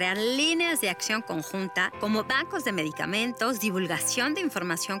para crear líneas de acción conjunta como bancos de medicamentos, divulgación de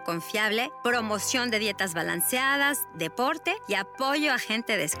información confiable, promoción de dietas balanceadas, deporte y apoyo a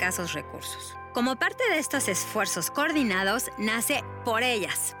gente de escasos recursos. Como parte de estos esfuerzos coordinados, nace Por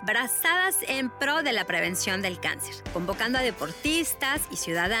Ellas, brazadas en pro de la prevención del cáncer, convocando a deportistas y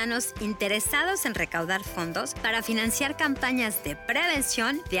ciudadanos interesados en recaudar fondos para financiar campañas de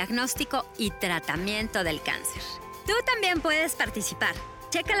prevención, diagnóstico y tratamiento del cáncer. Tú también puedes participar.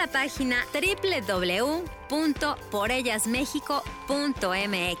 Checa la página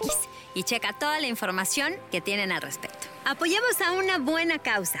www.porellasmexico.mx y checa toda la información que tienen al respecto. Apoyemos a una buena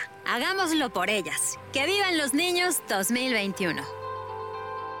causa. Hagámoslo por ellas. ¡Que vivan los niños 2021!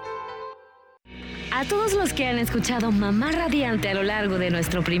 A todos los que han escuchado Mamá Radiante a lo largo de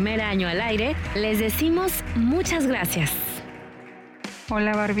nuestro primer año al aire, les decimos muchas gracias.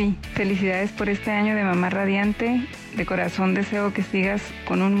 Hola Barbie, felicidades por este año de Mamá Radiante. De corazón deseo que sigas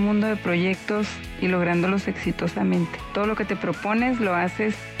con un mundo de proyectos y lográndolos exitosamente. Todo lo que te propones lo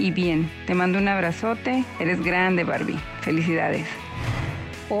haces y bien. Te mando un abrazote, eres grande Barbie. Felicidades.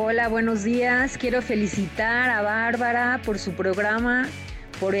 Hola, buenos días. Quiero felicitar a Bárbara por su programa,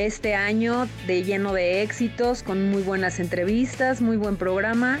 por este año lleno de éxitos, con muy buenas entrevistas, muy buen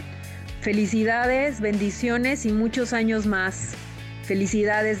programa. Felicidades, bendiciones y muchos años más.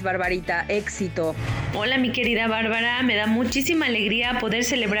 Felicidades, Barbarita, éxito. Hola, mi querida Bárbara, me da muchísima alegría poder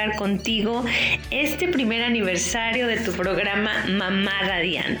celebrar contigo este primer aniversario de tu programa Mamá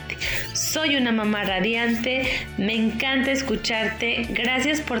Radiante. Soy una mamá radiante, me encanta escucharte,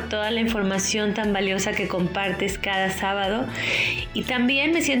 gracias por toda la información tan valiosa que compartes cada sábado y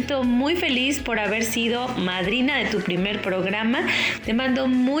también me siento muy feliz por haber sido madrina de tu primer programa. Te mando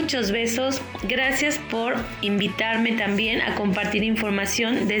muchos besos, gracias por invitarme también a compartir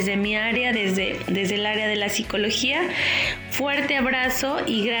información desde mi área, desde el área de la psicología. Fuerte abrazo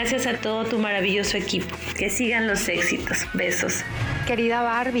y gracias a todo tu maravilloso equipo. Que sigan los éxitos. Besos. Querida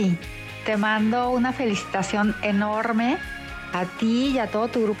Barbie, te mando una felicitación enorme a ti y a todo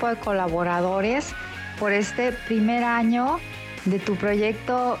tu grupo de colaboradores por este primer año de tu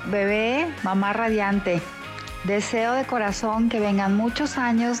proyecto Bebé Mamá Radiante. Deseo de corazón que vengan muchos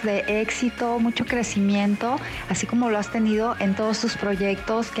años de éxito, mucho crecimiento, así como lo has tenido en todos tus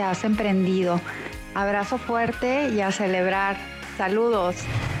proyectos que has emprendido. Abrazo fuerte y a celebrar. Saludos.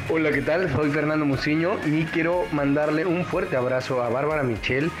 Hola, ¿qué tal? Soy Fernando Muciño y quiero mandarle un fuerte abrazo a Bárbara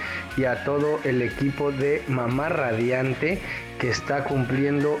Michel y a todo el equipo de Mamá Radiante que está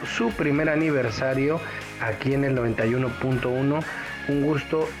cumpliendo su primer aniversario aquí en el 91.1. Un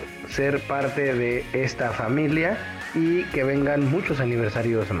gusto ser parte de esta familia y que vengan muchos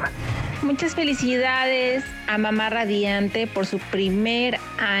aniversarios más. Muchas felicidades a Mamá Radiante por su primer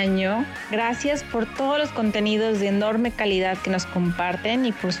año. Gracias por todos los contenidos de enorme calidad que nos comparten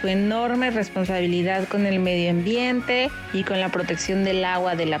y por su enorme responsabilidad con el medio ambiente y con la protección del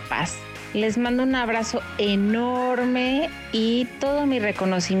agua de La Paz. Les mando un abrazo enorme y todo mi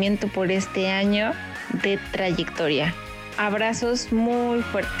reconocimiento por este año de trayectoria. Abrazos muy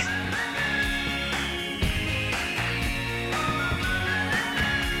fuertes.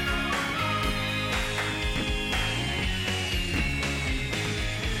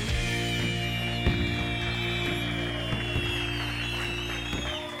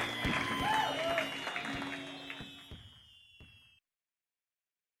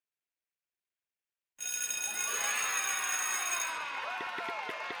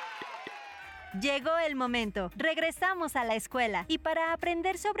 Llegó el momento. Regresamos a la escuela. Y para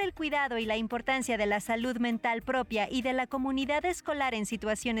aprender sobre el cuidado y la importancia de la salud mental propia y de la comunidad escolar en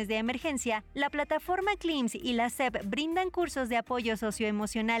situaciones de emergencia, la plataforma CLIMS y la SEP brindan cursos de apoyo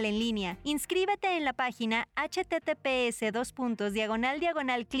socioemocional en línea. Inscríbete en la página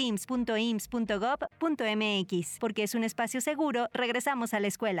https://clims.ims.gov.mx. Porque es un espacio seguro, regresamos a la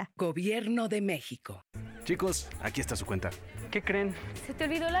escuela. Gobierno de México. Chicos, aquí está su cuenta. ¿Qué creen? ¿Se te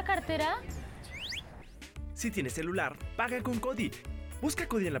olvidó la cartera? Si tienes celular, paga con Codi. Busca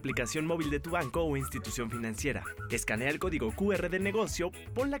Codi en la aplicación móvil de tu banco o institución financiera. Escanea el código QR del negocio,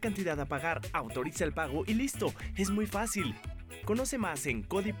 pon la cantidad a pagar, autoriza el pago y listo. Es muy fácil. Conoce más en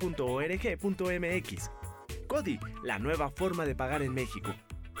codi.org.mx. Codi, la nueva forma de pagar en México.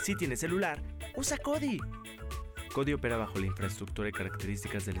 Si tienes celular, usa Codi. Codi opera bajo la infraestructura y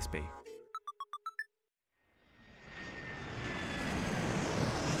características del SPEI.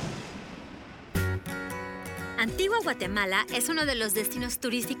 Antigua Guatemala es uno de los destinos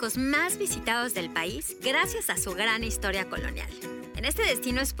turísticos más visitados del país gracias a su gran historia colonial. En este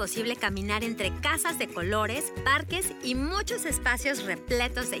destino es posible caminar entre casas de colores, parques y muchos espacios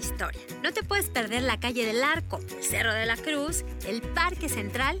repletos de historia. No te puedes perder la calle del Arco, el Cerro de la Cruz, el Parque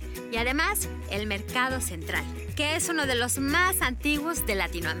Central y además el Mercado Central, que es uno de los más antiguos de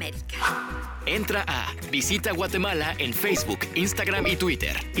Latinoamérica. Entra a Visita Guatemala en Facebook, Instagram y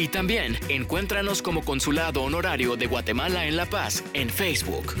Twitter. Y también encuéntranos como Consulado Honorario de Guatemala en La Paz en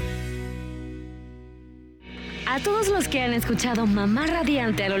Facebook. A todos los que han escuchado Mamá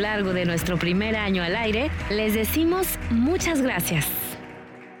Radiante a lo largo de nuestro primer año al aire, les decimos muchas gracias.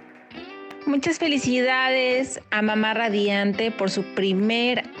 Muchas felicidades a Mamá Radiante por su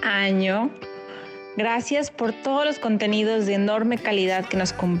primer año. Gracias por todos los contenidos de enorme calidad que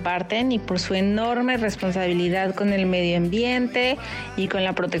nos comparten y por su enorme responsabilidad con el medio ambiente y con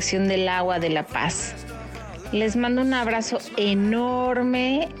la protección del agua de La Paz. Les mando un abrazo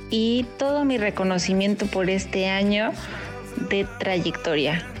enorme y todo mi reconocimiento por este año de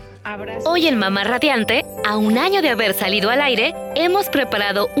trayectoria. Abrazo. Hoy en Mamá Radiante, a un año de haber salido al aire, hemos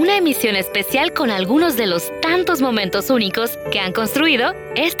preparado una emisión especial con algunos de los tantos momentos únicos que han construido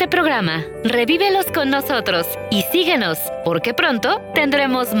este programa. Revívelos con nosotros y síguenos, porque pronto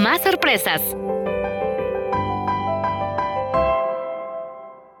tendremos más sorpresas.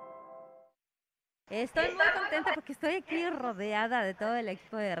 Estoy muy contenta porque estoy aquí rodeada de todo el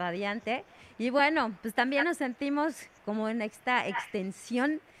equipo de Radiante y bueno, pues también nos sentimos como en esta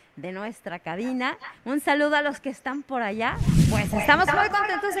extensión de nuestra cabina. Un saludo a los que están por allá. Pues estamos muy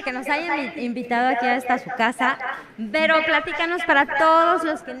contentos de que nos hayan invitado aquí a esta su casa. Pero platícanos para todos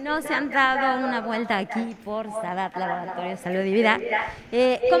los que no se han dado una vuelta aquí por Sadat Laboratorio de Salud y Vida.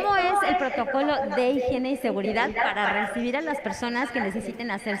 ¿Cómo es el protocolo de higiene y seguridad para recibir a las personas que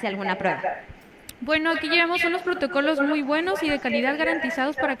necesiten hacerse alguna prueba? Bueno, aquí llevamos unos protocolos muy buenos y de calidad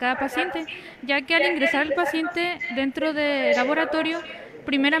garantizados para cada paciente, ya que al ingresar el paciente dentro del laboratorio,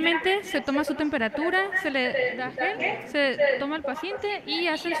 primeramente se toma su temperatura, se le da gel, se toma el paciente y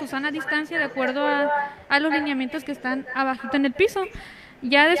hacen su sana distancia de acuerdo a los lineamientos que están abajito en el piso.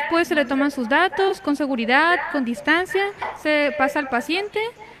 Ya después se le toman sus datos con seguridad, con distancia, se pasa al paciente,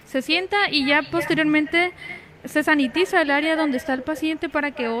 se sienta y ya posteriormente se sanitiza el área donde está el paciente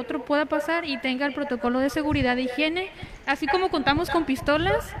para que otro pueda pasar y tenga el protocolo de seguridad e higiene, así como contamos con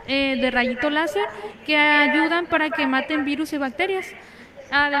pistolas de rayito láser que ayudan para que maten virus y bacterias.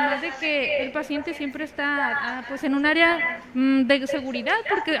 Además de que el paciente siempre está pues en un área de seguridad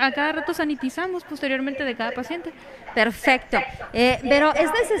porque a cada rato sanitizamos posteriormente de cada paciente. Perfecto. Pero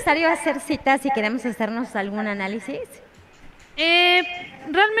 ¿es necesario hacer citas si queremos hacernos algún análisis?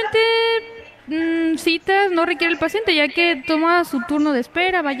 Realmente citas no requiere el paciente, ya que toma su turno de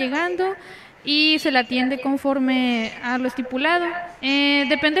espera, va llegando y se le atiende conforme a lo estipulado.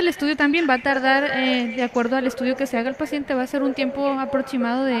 Depende del estudio también, va a tardar, de acuerdo al estudio que se haga el paciente, va a ser un tiempo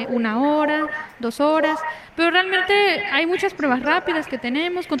aproximado de 1 hora, 2 horas, pero realmente hay muchas pruebas rápidas que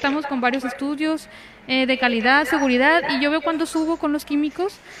tenemos, contamos con varios estudios de calidad, seguridad, y yo veo cuando subo con los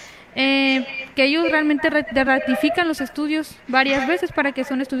químicos que ellos realmente ratifican los estudios varias veces para que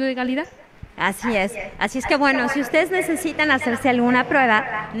sea un estudio de calidad. Así es que bueno, si ustedes necesitan hacerse alguna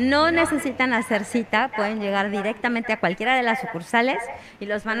prueba, no necesitan hacer cita, pueden llegar directamente a cualquiera de las sucursales y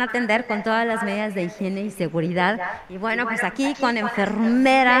los van a atender con todas las medidas de higiene y seguridad. Y bueno, pues aquí con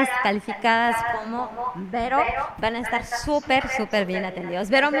enfermeras calificadas como Vero, van a estar súper bien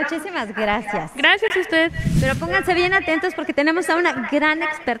atendidos. Vero, muchísimas gracias. Gracias a usted. Pero pónganse bien atentos porque tenemos a una gran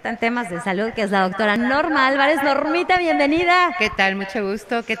experta en temas de salud, que es la doctora Norma Álvarez. Normita, bienvenida. ¿Qué tal? Mucho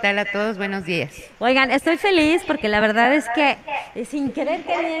gusto. ¿Qué tal a todos? Buenos días. días. Oigan, estoy feliz porque la verdad es que sin querer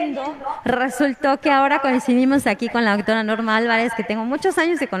queriendo resultó que ahora coincidimos aquí con la doctora Norma Álvarez, que tengo muchos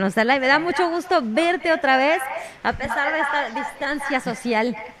años de conocerla y me da mucho gusto verte otra vez a pesar de esta distancia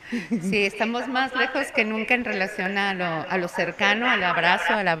social. Sí, estamos más lejos que nunca en relación a lo cercano, al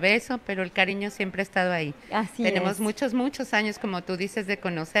abrazo, al beso, pero el cariño siempre ha estado ahí. Así Tenemos es. muchos años, como tú dices, de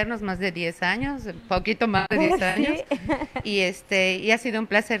conocernos, más de 10 años, poquito más de 10 años. Y ha sido un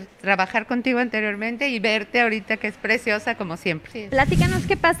placer trabajar contigo anteriormente y verte ahorita, que es preciosa como siempre. Sí. Platícanos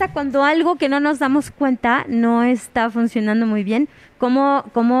qué pasa cuando algo que no nos damos cuenta no está funcionando muy bien.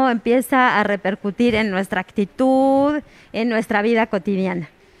 ¿Cómo empieza a repercutir en nuestra actitud, en nuestra vida cotidiana?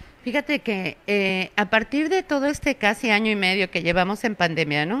 Fíjate que a partir de todo este casi año y medio que llevamos en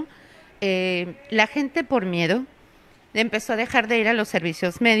pandemia, ¿no? La gente por miedo empezó a dejar de ir a los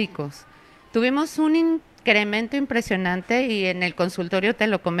servicios médicos. Tuvimos un incremento impresionante y en el consultorio te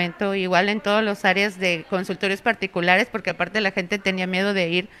lo comento, igual en todas las áreas de consultorios particulares, porque aparte la gente tenía miedo de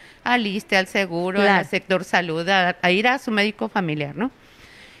ir al ISSSTE, al seguro, Claro. al sector salud, a ir a su médico familiar, ¿no?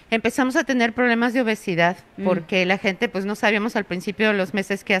 Empezamos a tener problemas de obesidad porque la gente pues no sabíamos al principio de los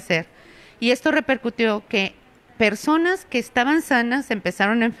meses qué hacer. Y esto repercutió que personas que estaban sanas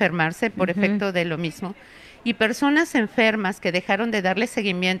empezaron a enfermarse por efecto de lo mismo. Y personas enfermas que dejaron de darle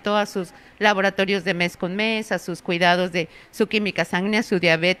seguimiento a sus laboratorios de mes con mes, a sus cuidados de su química sanguínea, su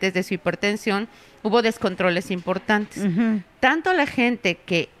diabetes, de su hipertensión, hubo descontroles importantes. Tanto la gente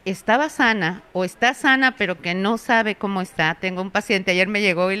que estaba sana o está sana pero que no sabe cómo está. Tengo un paciente, ayer me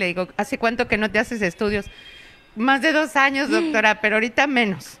llegó y le digo, ¿hace cuánto que no te haces estudios? Más de 2 años, doctora, pero ahorita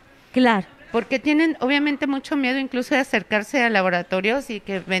menos. Claro. Porque tienen obviamente mucho miedo incluso de acercarse a laboratorios y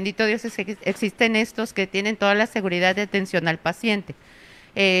que bendito Dios existen estos que tienen toda la seguridad de atención al paciente.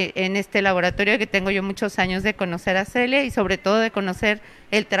 En este laboratorio que tengo yo muchos años de conocer a Celia y sobre todo de conocer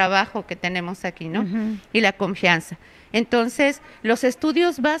el trabajo que tenemos aquí, ¿no? Y la confianza. Entonces, los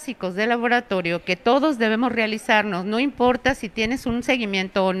estudios básicos de laboratorio que todos debemos realizarnos, no importa si tienes un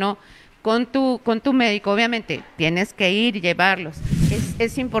seguimiento o no, con tu médico, obviamente, tienes que ir y llevarlos.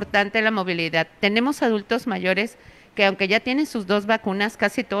 Es importante la movilidad. Tenemos adultos mayores que aunque ya tienen sus 2 vacunas,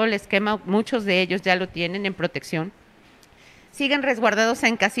 casi todo el esquema, muchos de ellos ya lo tienen en protección, siguen resguardados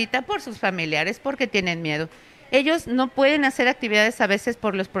en casita por sus familiares porque tienen miedo. Ellos no pueden hacer actividades a veces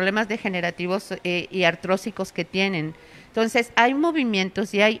por los problemas degenerativos y artrósicos que tienen. Entonces, hay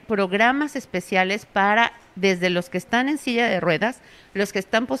movimientos y hay programas especiales para desde los que están en silla de ruedas, los que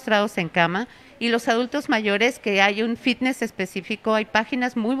están postrados en cama y los adultos mayores, que hay un fitness específico, hay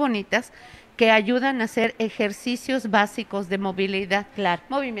páginas muy bonitas que ayudan a hacer ejercicios básicos de movilidad. Claro.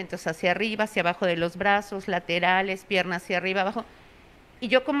 Movimientos hacia arriba, hacia abajo de los brazos, laterales, piernas hacia arriba, abajo. Y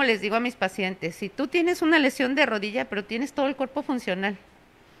yo como les digo a mis pacientes, si tú tienes una lesión de rodilla, pero tienes todo el cuerpo funcional,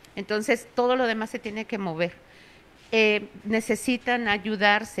 entonces todo lo demás se tiene que mover. Necesitan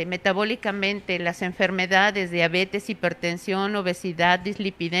ayudarse metabólicamente, las enfermedades, diabetes, hipertensión, obesidad,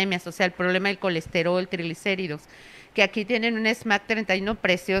 dislipidemias, o sea, el problema del colesterol, triglicéridos, que aquí tienen un SMAC 31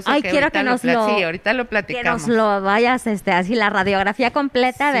 precioso. Ay, que quiero ahorita que ahorita lo platicamos. Que nos lo vayas, así la radiografía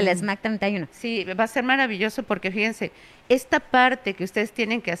completa del SMAC 31. Sí, va a ser maravilloso porque fíjense, esta parte que ustedes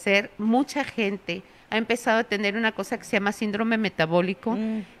tienen que hacer, mucha gente ha empezado a tener una cosa que se llama síndrome metabólico,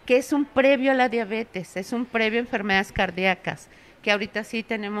 que es un previo a la diabetes, es un previo a enfermedades cardíacas, que ahorita sí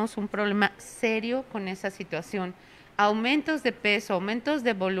tenemos un problema serio con esa situación. Aumentos de peso, aumentos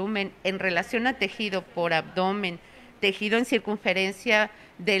de volumen en relación a tejido por abdomen, tejido en circunferencia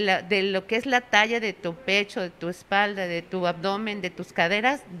de lo que es la talla de tu pecho, de tu espalda, de tu abdomen, de tus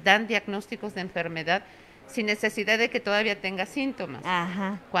caderas, dan diagnósticos de enfermedad sin necesidad de que todavía tengas síntomas.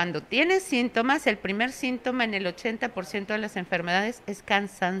 Ajá. Cuando tienes síntomas, el primer síntoma en el 80% de las enfermedades es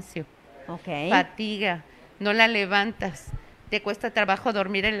cansancio, fatiga, no la levantas, te cuesta trabajo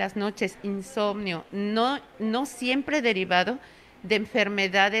dormir en las noches, insomnio, no siempre derivado de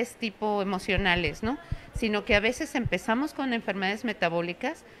enfermedades tipo emocionales, ¿no? Sino que a veces empezamos con enfermedades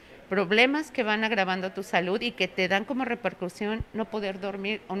metabólicas, problemas que van agravando tu salud y que te dan como repercusión no poder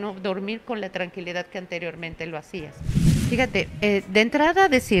dormir o no dormir con la tranquilidad que anteriormente lo hacías. Fíjate, de entrada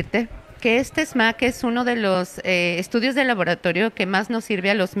decirte que este SMAC es uno de los estudios de laboratorio que más nos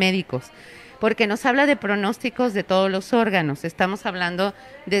sirve a los médicos, porque nos habla de pronósticos de todos los órganos. Estamos hablando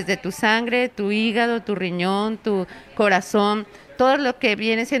desde tu sangre, tu hígado, tu riñón, tu corazón, todo lo que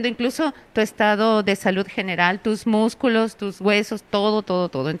viene siendo incluso tu estado de salud general, tus músculos, tus huesos,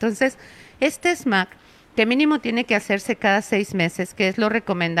 todo. Entonces, este SMAC que mínimo tiene que hacerse cada 6 meses, que es lo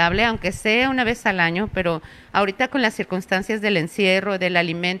recomendable, aunque sea una vez al año, pero ahorita con las circunstancias del encierro, del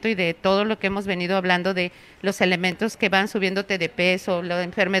alimento y de todo lo que hemos venido hablando de los elementos que van subiéndote de peso, la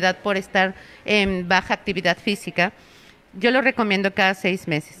enfermedad por estar en baja actividad física, yo lo recomiendo cada 6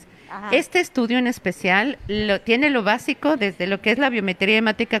 meses. Ajá. Este estudio en especial tiene lo básico desde lo que es la biometría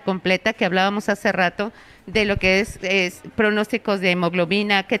hemática completa que hablábamos hace rato, de lo que es pronósticos de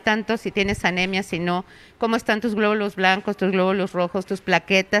hemoglobina, qué tanto, si tienes anemia, si no, cómo están tus glóbulos blancos, tus glóbulos rojos, tus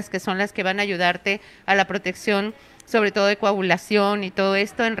plaquetas, que son las que van a ayudarte a la protección, sobre todo de coagulación y todo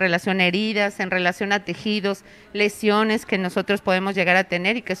esto en relación a heridas, en relación a tejidos, lesiones que nosotros podemos llegar a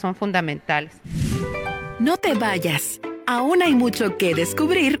tener y que son fundamentales. No te vayas. Aún hay mucho que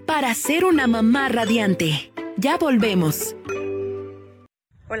descubrir para ser una mamá radiante. Ya volvemos.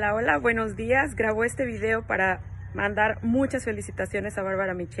 Hola, buenos días. Grabo este video para mandar muchas felicitaciones a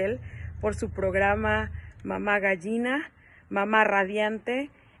Bárbara Michel por su programa Mamá Gallina, Mamá Radiante.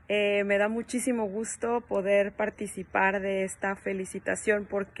 Me da muchísimo gusto poder participar de esta felicitación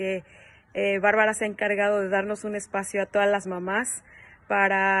porque Bárbara se ha encargado de darnos un espacio a todas las mamás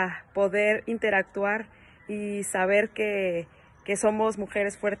para poder interactuar y saber que somos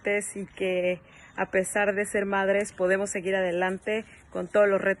mujeres fuertes y que a pesar de ser madres podemos seguir adelante con todos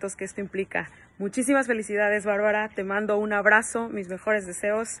los retos que esto implica. Muchísimas felicidades, Bárbara, te mando un abrazo, mis mejores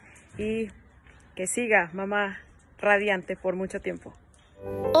deseos y que siga Mamá Radiante por mucho tiempo.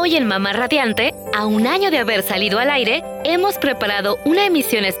 Hoy en Mamá Radiante, a un año de haber salido al aire, hemos preparado una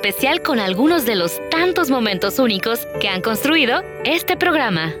emisión especial con algunos de los tantos momentos únicos que han construido este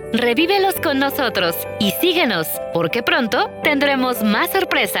programa. Revívelos con nosotros y síguenos, porque pronto tendremos más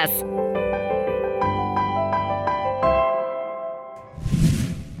sorpresas.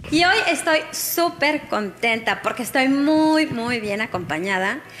 Y hoy estoy súper contenta porque estoy muy, muy bien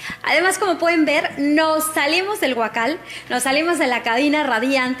acompañada. Además, como pueden ver, nos salimos del Huacal, nos salimos de la cabina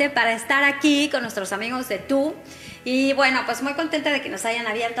radiante para estar aquí con nuestros amigos de Tú. Y bueno, pues muy contenta de que nos hayan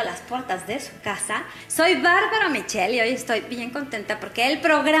abierto las puertas de su casa. Soy Bárbara Michel y hoy estoy bien contenta porque el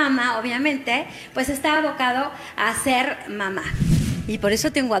programa, obviamente, pues está abocado a ser mamá. Y por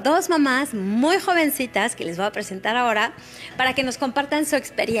eso tengo a 2 mamás muy jovencitas que les voy a presentar ahora para que nos compartan su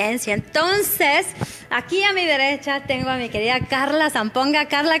experiencia. Entonces, aquí a mi derecha tengo a mi querida Carla Zamponga.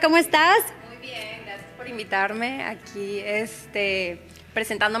 Carla, ¿cómo estás? Muy bien, gracias por invitarme aquí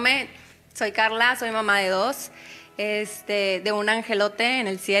presentándome. Soy Carla, soy mamá de 2, de un angelote en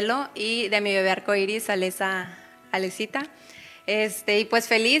el cielo y de mi bebé arcoíris, Alecita. Y pues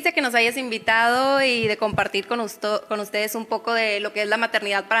feliz de que nos hayas invitado y de compartir con ustedes un poco de lo que es la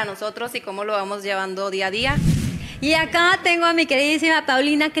maternidad para nosotros y cómo lo vamos llevando día a día. Y acá tengo a mi queridísima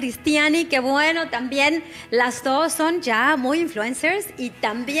Paulina Cristiani, que bueno, también las dos son ya muy influencers y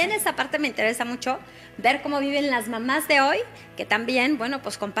también esa parte me interesa mucho, ver cómo viven las mamás de hoy, que también, bueno,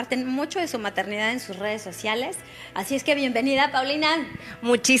 pues comparten mucho de su maternidad en sus redes sociales. Así es que bienvenida, Paulina.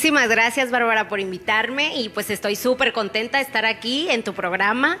 Muchísimas gracias, Bárbara, por invitarme y pues estoy súper contenta de estar aquí en tu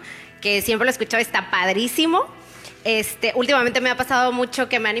programa, que siempre lo he escuchado, está padrísimo. Últimamente me ha pasado mucho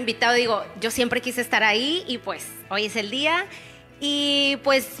que me han invitado, digo, yo siempre quise estar ahí y pues hoy es el día. Y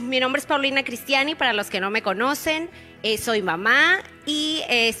pues mi nombre es Paulina Cristiani, para los que no me conocen. Soy mamá y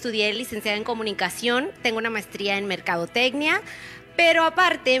estudié licenciada en comunicación, tengo una maestría en mercadotecnia, pero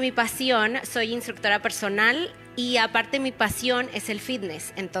aparte mi pasión, soy instructora personal y aparte mi pasión es el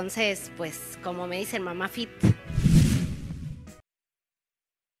fitness, entonces pues como me dicen, mamá fit.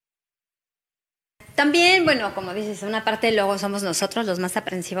 También, bueno, como dices, una parte luego somos nosotros los más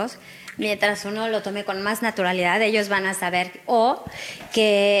aprensivos. Mientras uno lo tome con más naturalidad, ellos van a saber o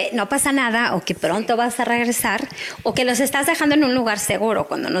que no pasa nada, o que pronto vas a regresar, o que los estás dejando en un lugar seguro.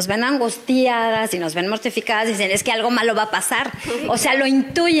 Cuando nos ven angustiadas y nos ven mortificadas, dicen, es que algo malo va a pasar. O sea, lo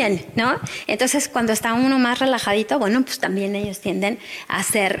intuyen, ¿no? Entonces, cuando está uno más relajadito, bueno, pues también ellos tienden a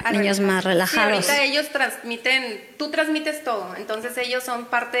ser niños más relajados. Sí, ahorita ellos transmiten, tú transmites todo, entonces ellos son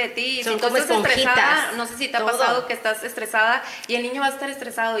parte de ti. Y son si como tú estás estresada, esponjitas. no sé si te ha Todo. pasado que estás estresada y el niño va a estar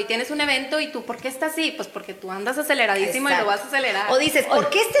estresado y tienes un evento y tú, ¿por qué estás así? Pues porque tú andas aceleradísimo. Exacto. Y lo vas a acelerar. O dices, ¿por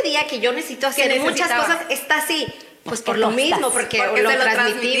qué este día que yo necesito hacer muchas cosas está así? Pues por lo mismo, porque lo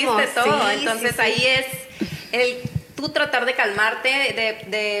transmitimos. Todo. Sí, entonces sí. Ahí es tú tratar de calmarte,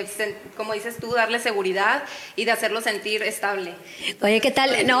 de, como dices tú, darle seguridad y de hacerlo sentir estable. Oye, ¿qué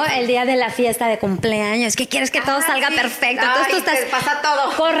tal? No, el día de la fiesta de cumpleaños, ¿qué quieres que todo salga perfecto? Entonces tú estás, pasa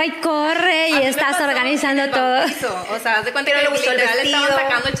todo. Corre y corre y estás organizando todo. O sea, haz de cuenta que literal estaban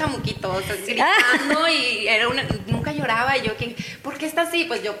sacando el chamuquito, o sea, gritando y era nunca lloraba y yo, ¿por qué está así?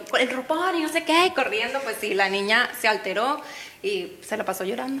 Pues yo, con el ropón y no sé qué, y corriendo, pues sí, la niña se alteró y se la pasó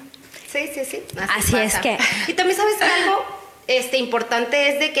llorando. Sí. Así es que... Y también, ¿sabes algo importante?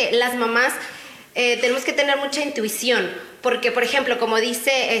 Es de que las mamás tenemos que tener mucha intuición, porque, por ejemplo, como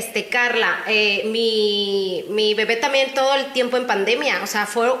dice Carla, mi bebé también todo el tiempo en pandemia, o sea,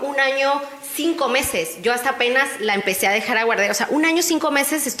 fue 1 año 5 meses, yo hasta apenas la empecé a dejar a guardar, o sea, 1 año 5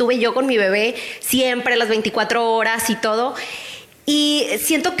 meses estuve yo con mi bebé siempre, las 24 horas y todo. Y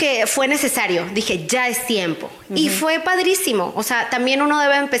siento que fue necesario, dije, ya es tiempo. Y fue padrísimo, o sea, también uno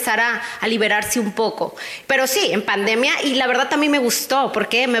debe empezar a liberarse un poco. Pero sí, en pandemia, y la verdad también me gustó,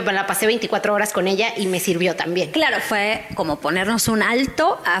 porque me la pasé 24 horas con ella y me sirvió también. Claro, fue como ponernos un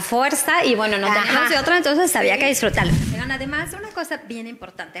alto a fuerza y bueno, no teníamos de otra, entonces había que disfrutarlo. Pero además, una cosa bien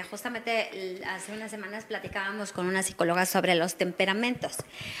importante, justamente hace unas semanas platicábamos con una psicóloga sobre los temperamentos.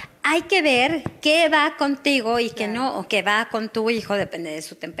 Hay que ver qué va contigo y qué no, o qué va con tu hijo, depende de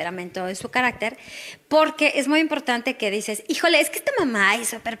su temperamento, de su carácter, porque es muy importante que dices, híjole, es que esta mamá es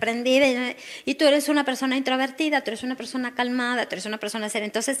súper prendida y tú eres una persona introvertida, tú eres una persona calmada, tú eres una persona seria,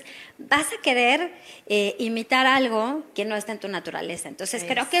 entonces vas a querer imitar algo que no está en tu naturaleza. Entonces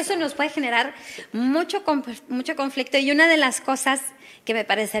creo que eso nos puede generar mucho conflicto, y una de las cosas que me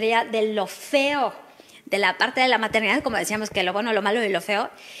parecería de lo feo de la parte de la maternidad, como decíamos que lo bueno, lo malo y lo feo,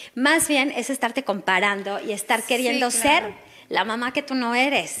 más bien es estarte comparando y estar queriendo ser la mamá que tú no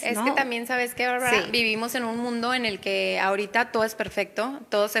eres, Es ¿no? que también, ¿sabes qué, Bárbara? Vivimos en un mundo en el que ahorita todo es perfecto,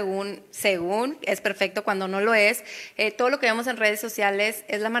 todo según es perfecto cuando no lo es. Todo lo que vemos en redes sociales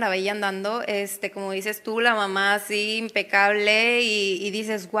es la maravilla andando, como dices tú, la mamá así impecable y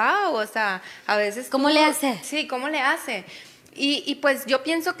dices, wow, o sea, a veces... ¿Cómo le hace? Sí, ¿cómo le hace? Y pues yo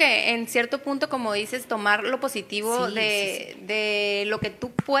pienso que en cierto punto, como dices, tomar lo positivo de lo que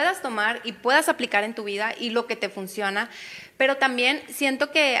tú puedas tomar y puedas aplicar en tu vida y lo que te funciona, pero también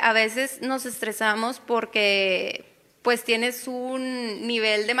siento que a veces nos estresamos porque pues tienes un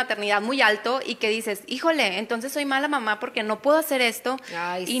nivel de maternidad muy alto y que dices, híjole, entonces soy mala mamá porque no puedo hacer esto.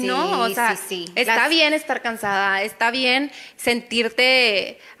 Ay, y no, o sea, está bien estar cansada, está bien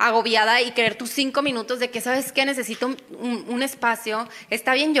sentirte agobiada y querer tus 5 minutos de que, ¿sabes qué? Necesito un espacio,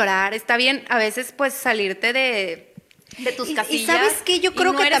 está bien llorar, está bien a veces pues salirte de tus casillas. Y ¿sabes qué? Yo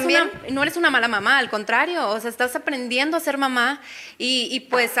creo que también... no eres una mala mamá, al contrario, o sea, estás aprendiendo a ser mamá y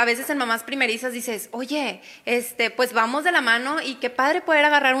pues a veces en mamás primerizas dices, oye, pues vamos de la mano y qué padre poder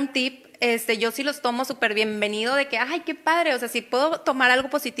agarrar un tip. Yo sí los tomo súper bienvenido de que, ay, qué padre, o sea, si puedo tomar algo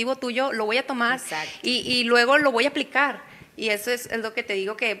positivo tuyo, lo voy a tomar y luego lo voy a aplicar. Y eso es lo que te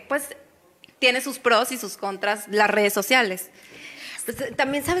digo, que pues tiene sus pros y sus contras las redes sociales. Pues,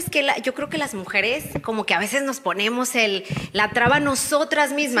 también sabes que yo creo que las mujeres como que a veces nos ponemos la traba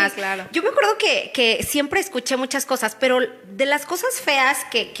nosotras mismas. Sí, claro. Yo me acuerdo que siempre escuché muchas cosas, pero de las cosas feas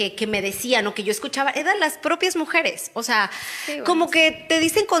que me decían o que yo escuchaba eran las propias mujeres. O sea, como que te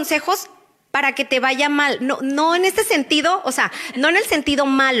dicen consejos para que te vaya mal. No en este sentido, o sea, no en el sentido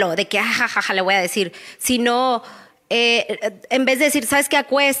malo de que jajaja le voy a decir, sino... en vez de decir, ¿sabes qué?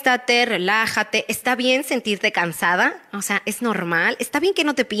 Acuéstate, relájate. Está bien sentirte cansada, o sea, es normal. Está bien que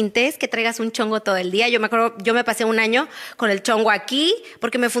no te pintes, que traigas un chongo todo el día. Yo me acuerdo, yo me pasé 1 año con el chongo aquí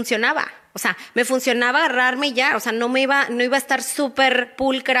porque me funcionaba. O sea, me funcionaba agarrarme y ya, o sea, no iba a estar súper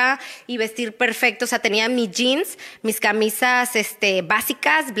pulcra y vestir perfecto. O sea, tenía mis jeans, mis camisas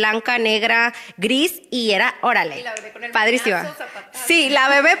básicas, blanca, negra, gris, y era, órale, y la bebé con el padrísima. Sí, la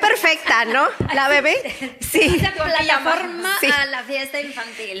bebé perfecta, ¿no? La bebé, sí. Esa plataforma a la fiesta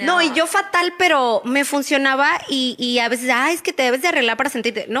infantil. No, y yo fatal, pero me funcionaba y a veces, es que te debes de arreglar para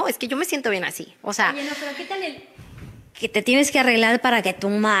sentirte. No, es que yo me siento bien así, o sea. Oye, no, pero ¿qué tal que te tienes que arreglar para que tu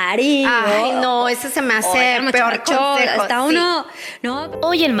marido... Ay, no, eso se me hace peor consejo. Hasta uno, ¿no?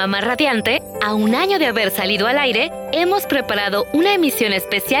 Hoy en Mamá Radiante, a 1 año de haber salido al aire, hemos preparado una emisión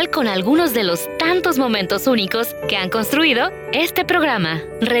especial con algunos de los tantos momentos únicos que han construido este programa.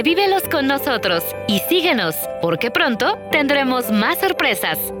 Revívelos con nosotros y síguenos, porque pronto tendremos más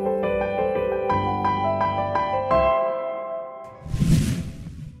sorpresas.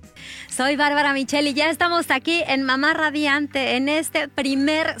 Soy Bárbara Michel y ya estamos aquí en Mamá Radiante en este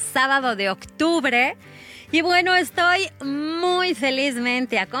primer sábado de octubre. Y bueno, estoy muy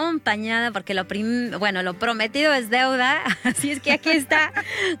felizmente acompañada porque lo prometido es deuda. Así es que aquí está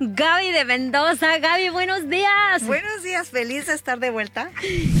Gaby de Mendoza. Gaby, buenos días. Buenos días, feliz de estar de vuelta.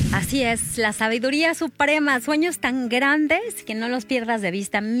 Así es, la sabiduría suprema, sueños tan grandes que no los pierdas de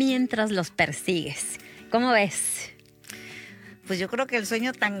vista mientras los persigues. ¿Cómo ves? pues yo creo que el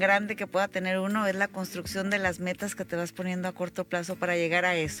sueño tan grande que pueda tener uno es la construcción de las metas que te vas poniendo a corto plazo para llegar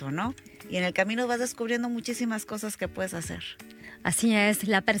a eso, ¿no? Y en el camino vas descubriendo muchísimas cosas que puedes hacer. Así es,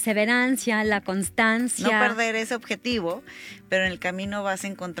 la perseverancia, la constancia. No perder ese objetivo, pero en el camino vas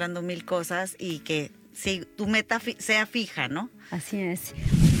encontrando mil cosas y que sí, tu meta sea fija, ¿no? Así es.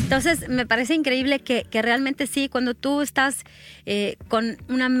 Entonces, me parece increíble que realmente sí, cuando tú estás con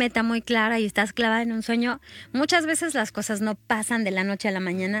una meta muy clara y estás clavada en un sueño, muchas veces las cosas no pasan de la noche a la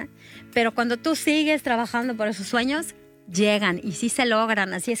mañana, pero cuando tú sigues trabajando por esos sueños, llegan y sí se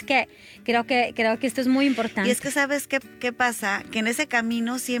logran. Así es que creo que esto es muy importante. Y es que ¿sabes qué pasa? Que en ese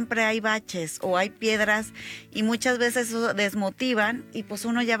camino siempre hay baches o hay piedras y muchas veces eso desmotivan y pues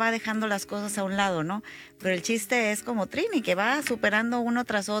uno ya va dejando las cosas a un lado, ¿no? Pero el chiste es como Trini, que va superando uno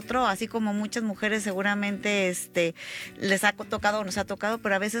tras otro, así como muchas mujeres seguramente les ha tocado o nos ha tocado,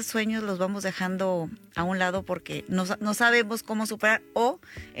 pero a veces sueños los vamos dejando a un lado porque no sabemos cómo superar o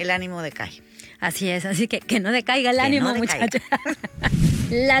el ánimo decae. Así es, así que no decaiga el ánimo, muchachos.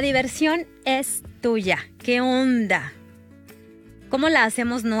 La diversión es tuya. ¿Qué onda? ¿Cómo la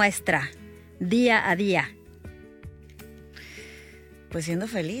hacemos nuestra día a día? Pues siendo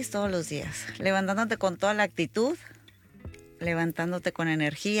feliz todos los días, levantándote con toda la actitud, levantándote con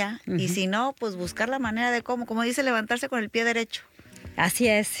energía, y si no, pues buscar la manera de como dice, levantarse con el pie derecho. Así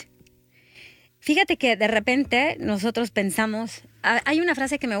es. Fíjate que de repente nosotros pensamos, hay una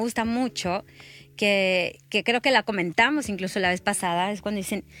frase que me gusta mucho, que creo que la comentamos incluso la vez pasada, es cuando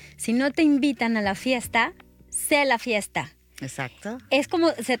dicen, si no te invitan a la fiesta, sé la fiesta. Exacto. Es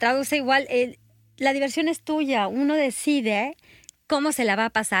como se traduce igual, la diversión es tuya, uno decide cómo se la va a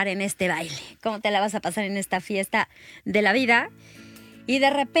pasar en este baile, cómo te la vas a pasar en esta fiesta de la vida. Y de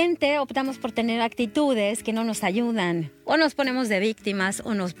repente optamos por tener actitudes que no nos ayudan. O nos ponemos de víctimas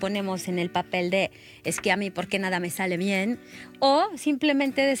o nos ponemos en el papel de es que a mí ¿por qué nada me sale bien? O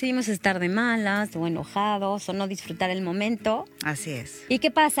simplemente decidimos estar de malas o enojados o no disfrutar el momento. Así es. ¿Y qué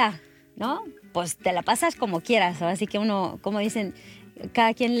pasa? ¿No? Pues te la pasas como quieras. Así que uno, como dicen,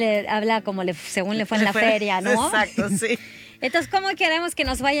 cada quien le habla como según le fue en la feria, ¿no? Exacto, sí. Entonces, ¿cómo queremos que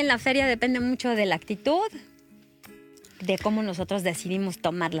nos vaya en la feria? Depende mucho de la actitud, de cómo nosotros decidimos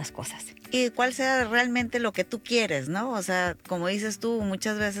tomar las cosas. Y cuál sea realmente lo que tú quieres, ¿no? O sea, como dices tú,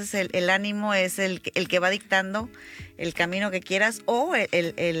 muchas veces el ánimo es el que va dictando el camino que quieras o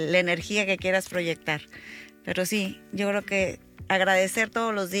la energía que quieras proyectar. Pero sí, yo creo que agradecer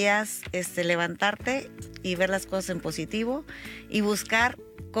todos los días, levantarte y ver las cosas en positivo y buscar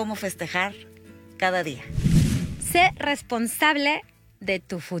cómo festejar cada día. Sé responsable de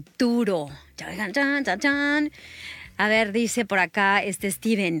tu futuro. Chan, chan, chan, chan. A ver, dice por acá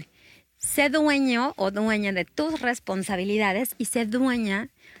Steven, sé dueño o dueña de tus responsabilidades y sé dueña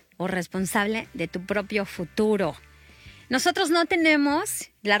o responsable de tu propio futuro. Nosotros no tenemos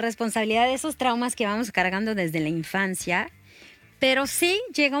la responsabilidad de esos traumas que vamos cargando desde la infancia, pero sí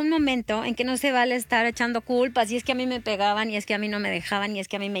llega un momento en que no se vale estar echando culpas y es que a mí me pegaban y es que a mí no me dejaban y es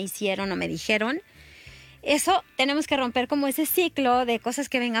que a mí me hicieron o me dijeron. Eso tenemos que romper como ese ciclo de cosas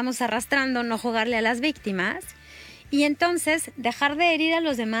que vengamos arrastrando, no jugarle a las víctimas. Y entonces dejar de herir a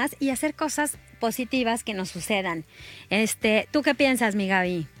los demás y hacer cosas positivas que nos sucedan. ¿Tú qué piensas, mi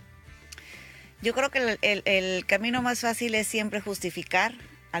Gaby? Yo creo que el camino más fácil es siempre justificar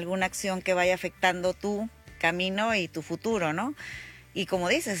alguna acción que vaya afectando tu camino y tu futuro, ¿no? Y como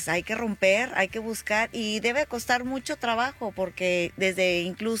dices, hay que romper, hay que buscar y debe costar mucho trabajo porque desde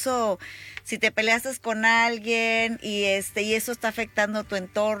incluso si te peleaste con alguien y eso está afectando tu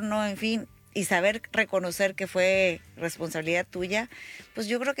entorno, en fin, y saber reconocer que fue responsabilidad tuya, pues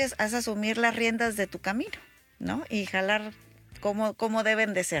yo creo que es asumir las riendas de tu camino, ¿no? Y jalar como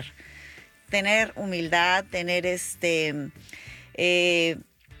deben de ser. Tener humildad, tener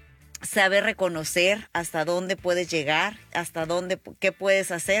saber reconocer hasta dónde puedes llegar, qué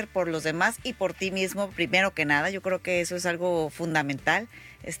puedes hacer por los demás y por ti mismo, primero que nada. Yo creo que eso es algo fundamental,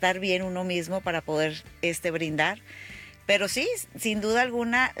 estar bien uno mismo para poder brindar. Pero sí, sin duda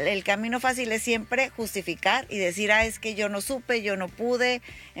alguna, el camino fácil es siempre justificar y decir, es que yo no supe, yo no pude,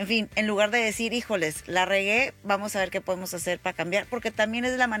 en fin, en lugar de decir, híjoles, la regué, vamos a ver qué podemos hacer para cambiar, porque también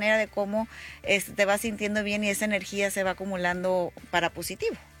es la manera de cómo te vas sintiendo bien y esa energía se va acumulando para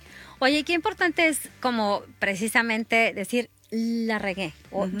positivo. Oye, qué importante es como precisamente decir, la regué,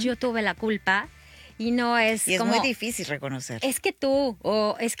 o yo tuve la culpa. Y no es y es como, muy difícil reconocer. Es que tú,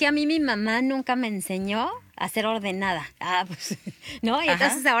 o es que a mí mi mamá nunca me enseñó a ser ordenada. Pues, ¿no? Y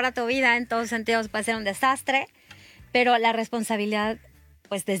entonces ahora tu vida en todos sentidos puede ser un desastre, pero la responsabilidad,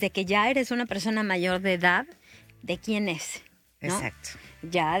 pues desde que ya eres una persona mayor de edad, ¿de quién es? ¿No? Exacto.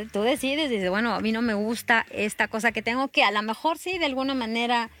 ya tú decides, dices, bueno, a mí no me gusta esta cosa que tengo, que a lo mejor sí, de alguna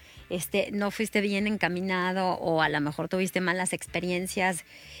manera no fuiste bien encaminado o a lo mejor tuviste malas experiencias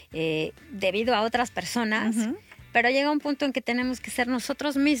debido a otras personas. Uh-huh. Pero llega un punto en que tenemos que ser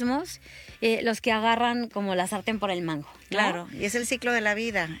nosotros mismos los que agarran como la sartén por el mango, ¿no? Claro, y es el ciclo de la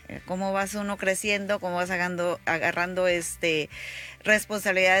vida, cómo vas uno creciendo, cómo vas agarrando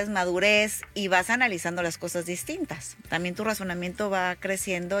responsabilidades, madurez, y vas analizando las cosas distintas. También tu razonamiento va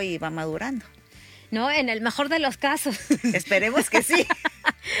creciendo y va madurando. No, en el mejor de los casos. Esperemos que sí.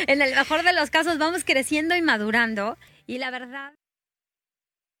 En el mejor de los casos vamos creciendo y madurando, y la verdad...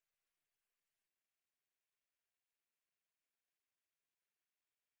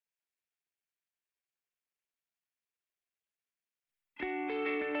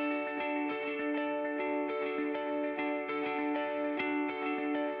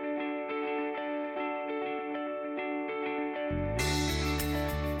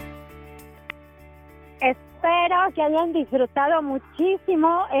 Espero que hayan disfrutado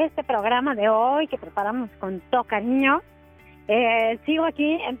muchísimo este programa de hoy que preparamos con todo cariño. Sigo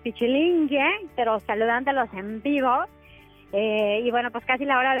aquí en Pichelingue, pero saludándolos en vivo. Y bueno, pues casi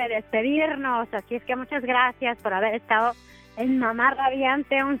la hora de despedirnos. Así es que muchas gracias por haber estado en Mamá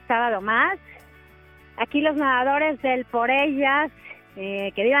Radiante un sábado más. Aquí los nadadores del Por Ellas,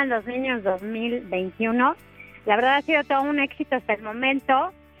 que vivan los niños 2021. La verdad ha sido todo un éxito hasta el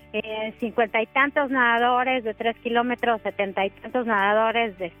momento. 50 y tantos nadadores de 3 kilómetros, 70 y tantos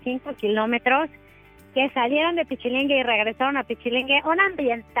nadadores de 5 kilómetros que salieron de Pichelingue y regresaron a Pichelingue. Un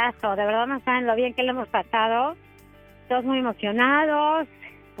ambientazo, de verdad no saben lo bien que lo hemos pasado. Todos muy emocionados.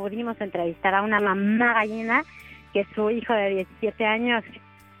 Pudimos entrevistar a una mamá gallina que su hijo de 17 años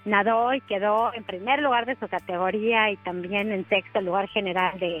nadó y quedó en primer lugar de su categoría y también en sexto lugar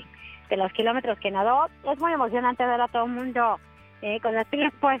general de los kilómetros que nadó. Es muy emocionante ver a todo el mundo con las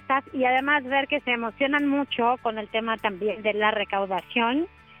pilas puestas y además ver que se emocionan mucho con el tema también de la recaudación.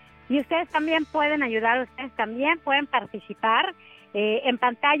 Y ustedes también pueden ayudar, ustedes también pueden participar. En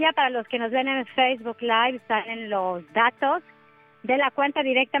pantalla, para los que nos ven en Facebook Live, salen los datos de la cuenta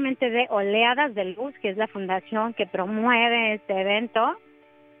directamente de Oleadas de Luz, que es la fundación que promueve este evento.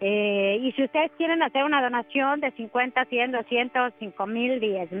 Y si ustedes quieren hacer una donación de 50, 100, 200, 5,000,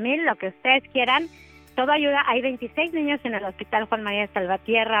 10,000, lo que ustedes quieran, todo ayuda. Hay 26 niños en el Hospital Juan María de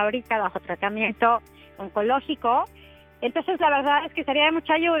Salvatierra ahorita bajo tratamiento oncológico. Entonces la verdad es que sería de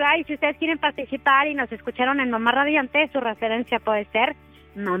mucha ayuda, y si ustedes quieren participar y nos escucharon en Mamá Radiante, su referencia puede ser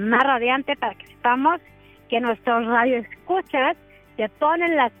Mamá Radiante, para que sepamos que nuestros radioescuchas se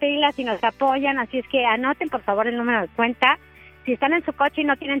ponen las pilas y nos apoyan. Así es que anoten por favor el número de cuenta. Si están en su coche y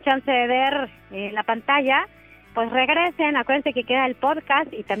no tienen chance de ver la pantalla, pues regresen. Acuérdense que queda el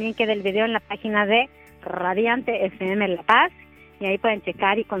podcast y también queda el video en la página de Radiante FM La Paz, y ahí pueden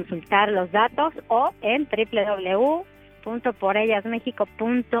checar y consultar los datos, o en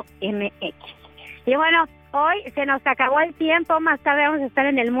www.porellasmexico.mx. Y bueno, hoy se nos acabó el tiempo. Más tarde vamos a estar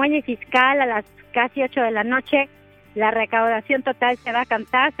en el Muelle Fiscal a las casi 8 de la noche. La recaudación total se va a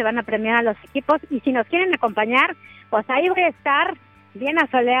cantar, se van a premiar a los equipos, y si nos quieren acompañar, pues ahí voy a estar, bien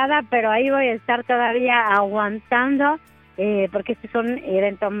asoleada, pero ahí voy a estar todavía aguantando, porque este es un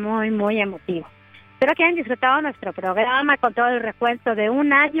evento muy, muy emotivo. Espero que hayan disfrutado nuestro programa con todo el recuento de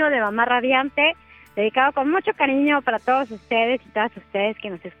un año de Mamá Radiante, dedicado con mucho cariño para todos ustedes y todas ustedes que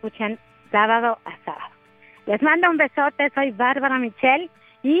nos escuchan sábado a sábado. Les mando un besote, soy Bárbara Michel,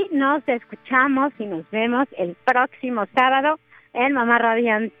 y nos escuchamos y nos vemos el próximo sábado en Mamá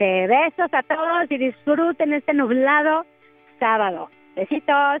Radiante. Besos a todos y disfruten este nublado sábado.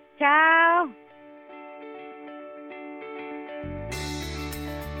 Besitos, chao.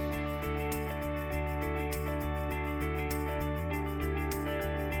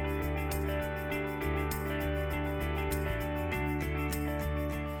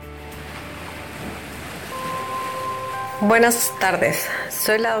 Buenas tardes,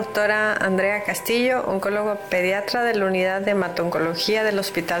 soy la doctora Andrea Castillo, oncólogo pediatra de la unidad de hemato-oncología del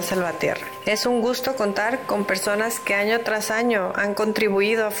Hospital Salvatierra. Es un gusto contar con personas que año tras año han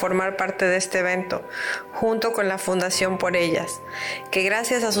contribuido a formar parte de este evento, junto con la Fundación Por Ellas, que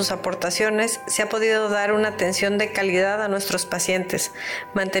gracias a sus aportaciones se ha podido dar una atención de calidad a nuestros pacientes,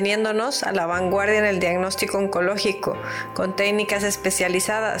 manteniéndonos a la vanguardia en el diagnóstico oncológico, con técnicas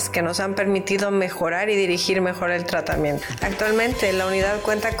especializadas que nos han permitido mejorar y dirigir mejor el tratamiento. Actualmente, la unidad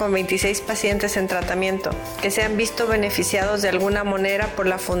cuenta con 26 pacientes en tratamiento que se han visto beneficiados de alguna manera por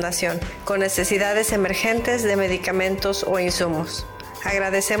la Fundación, con necesidades emergentes de medicamentos o insumos.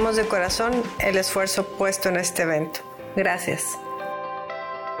 Agradecemos de corazón el esfuerzo puesto en este evento. Gracias.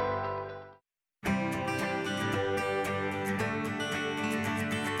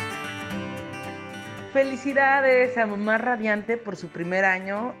 Felicidades a Mamá Radiante por su primer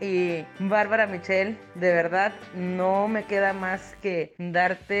año y Bárbara Michel, de verdad no me queda más que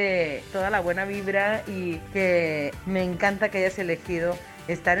darte toda la buena vibra y que me encanta que hayas elegido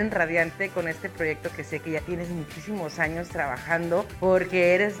estar en Radiante con este proyecto que sé que ya tienes muchísimos años trabajando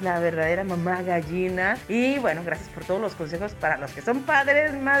porque eres la verdadera mamá gallina. Y bueno, gracias por todos los consejos para los que son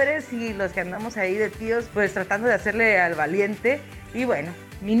padres, madres y los que andamos ahí de tíos, pues tratando de hacerle al valiente. Y bueno,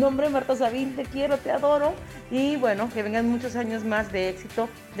 mi nombre es Marta Sabín, te quiero, te adoro y bueno, que vengan muchos años más de éxito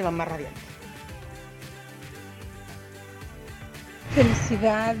de Mamá Radiante.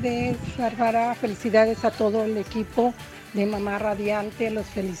 Felicidades, Bárbara, felicidades a todo el equipo de Mamá Radiante, los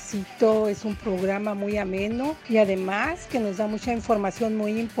felicito, es un programa muy ameno y además que nos da mucha información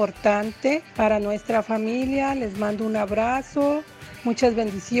muy importante para nuestra familia. Les mando un abrazo, muchas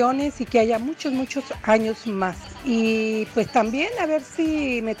bendiciones y que haya muchos años más. Y pues también a ver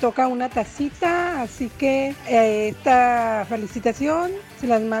si me toca una tacita, así que esta felicitación se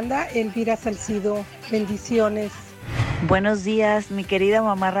las manda Elvira Salcido. Bendiciones. Buenos días, mi querida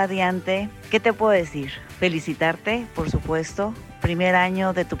Mamá Radiante. ¿Qué te puedo decir? Felicitarte, por supuesto. Primer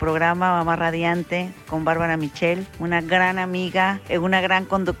año de tu programa Mamá Radiante con Bárbara Michel, una gran amiga, una gran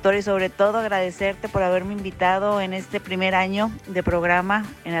conductora y sobre todo agradecerte por haberme invitado en este primer año de programa.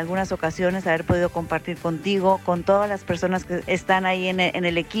 En algunas ocasiones haber podido compartir contigo, con todas las personas que están ahí en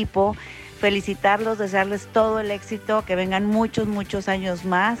el equipo. Felicitarlos, desearles todo el éxito, que vengan muchos años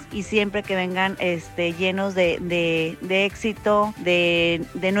más y siempre que vengan llenos de éxito,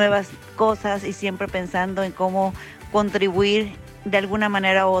 de nuevas cosas y siempre pensando en cómo contribuir de alguna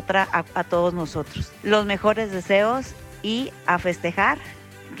manera u otra a todos nosotros. Los mejores deseos y a festejar,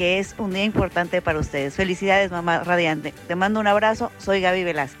 que es un día importante para ustedes. Felicidades, Mamá Radiante. Te mando un abrazo, soy Gaby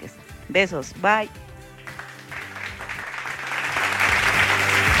Velázquez. Besos, bye.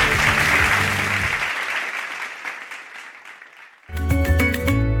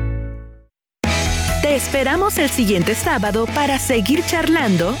 Te esperamos el siguiente sábado para seguir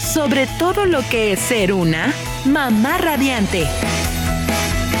charlando sobre todo lo que es ser una mamá radiante.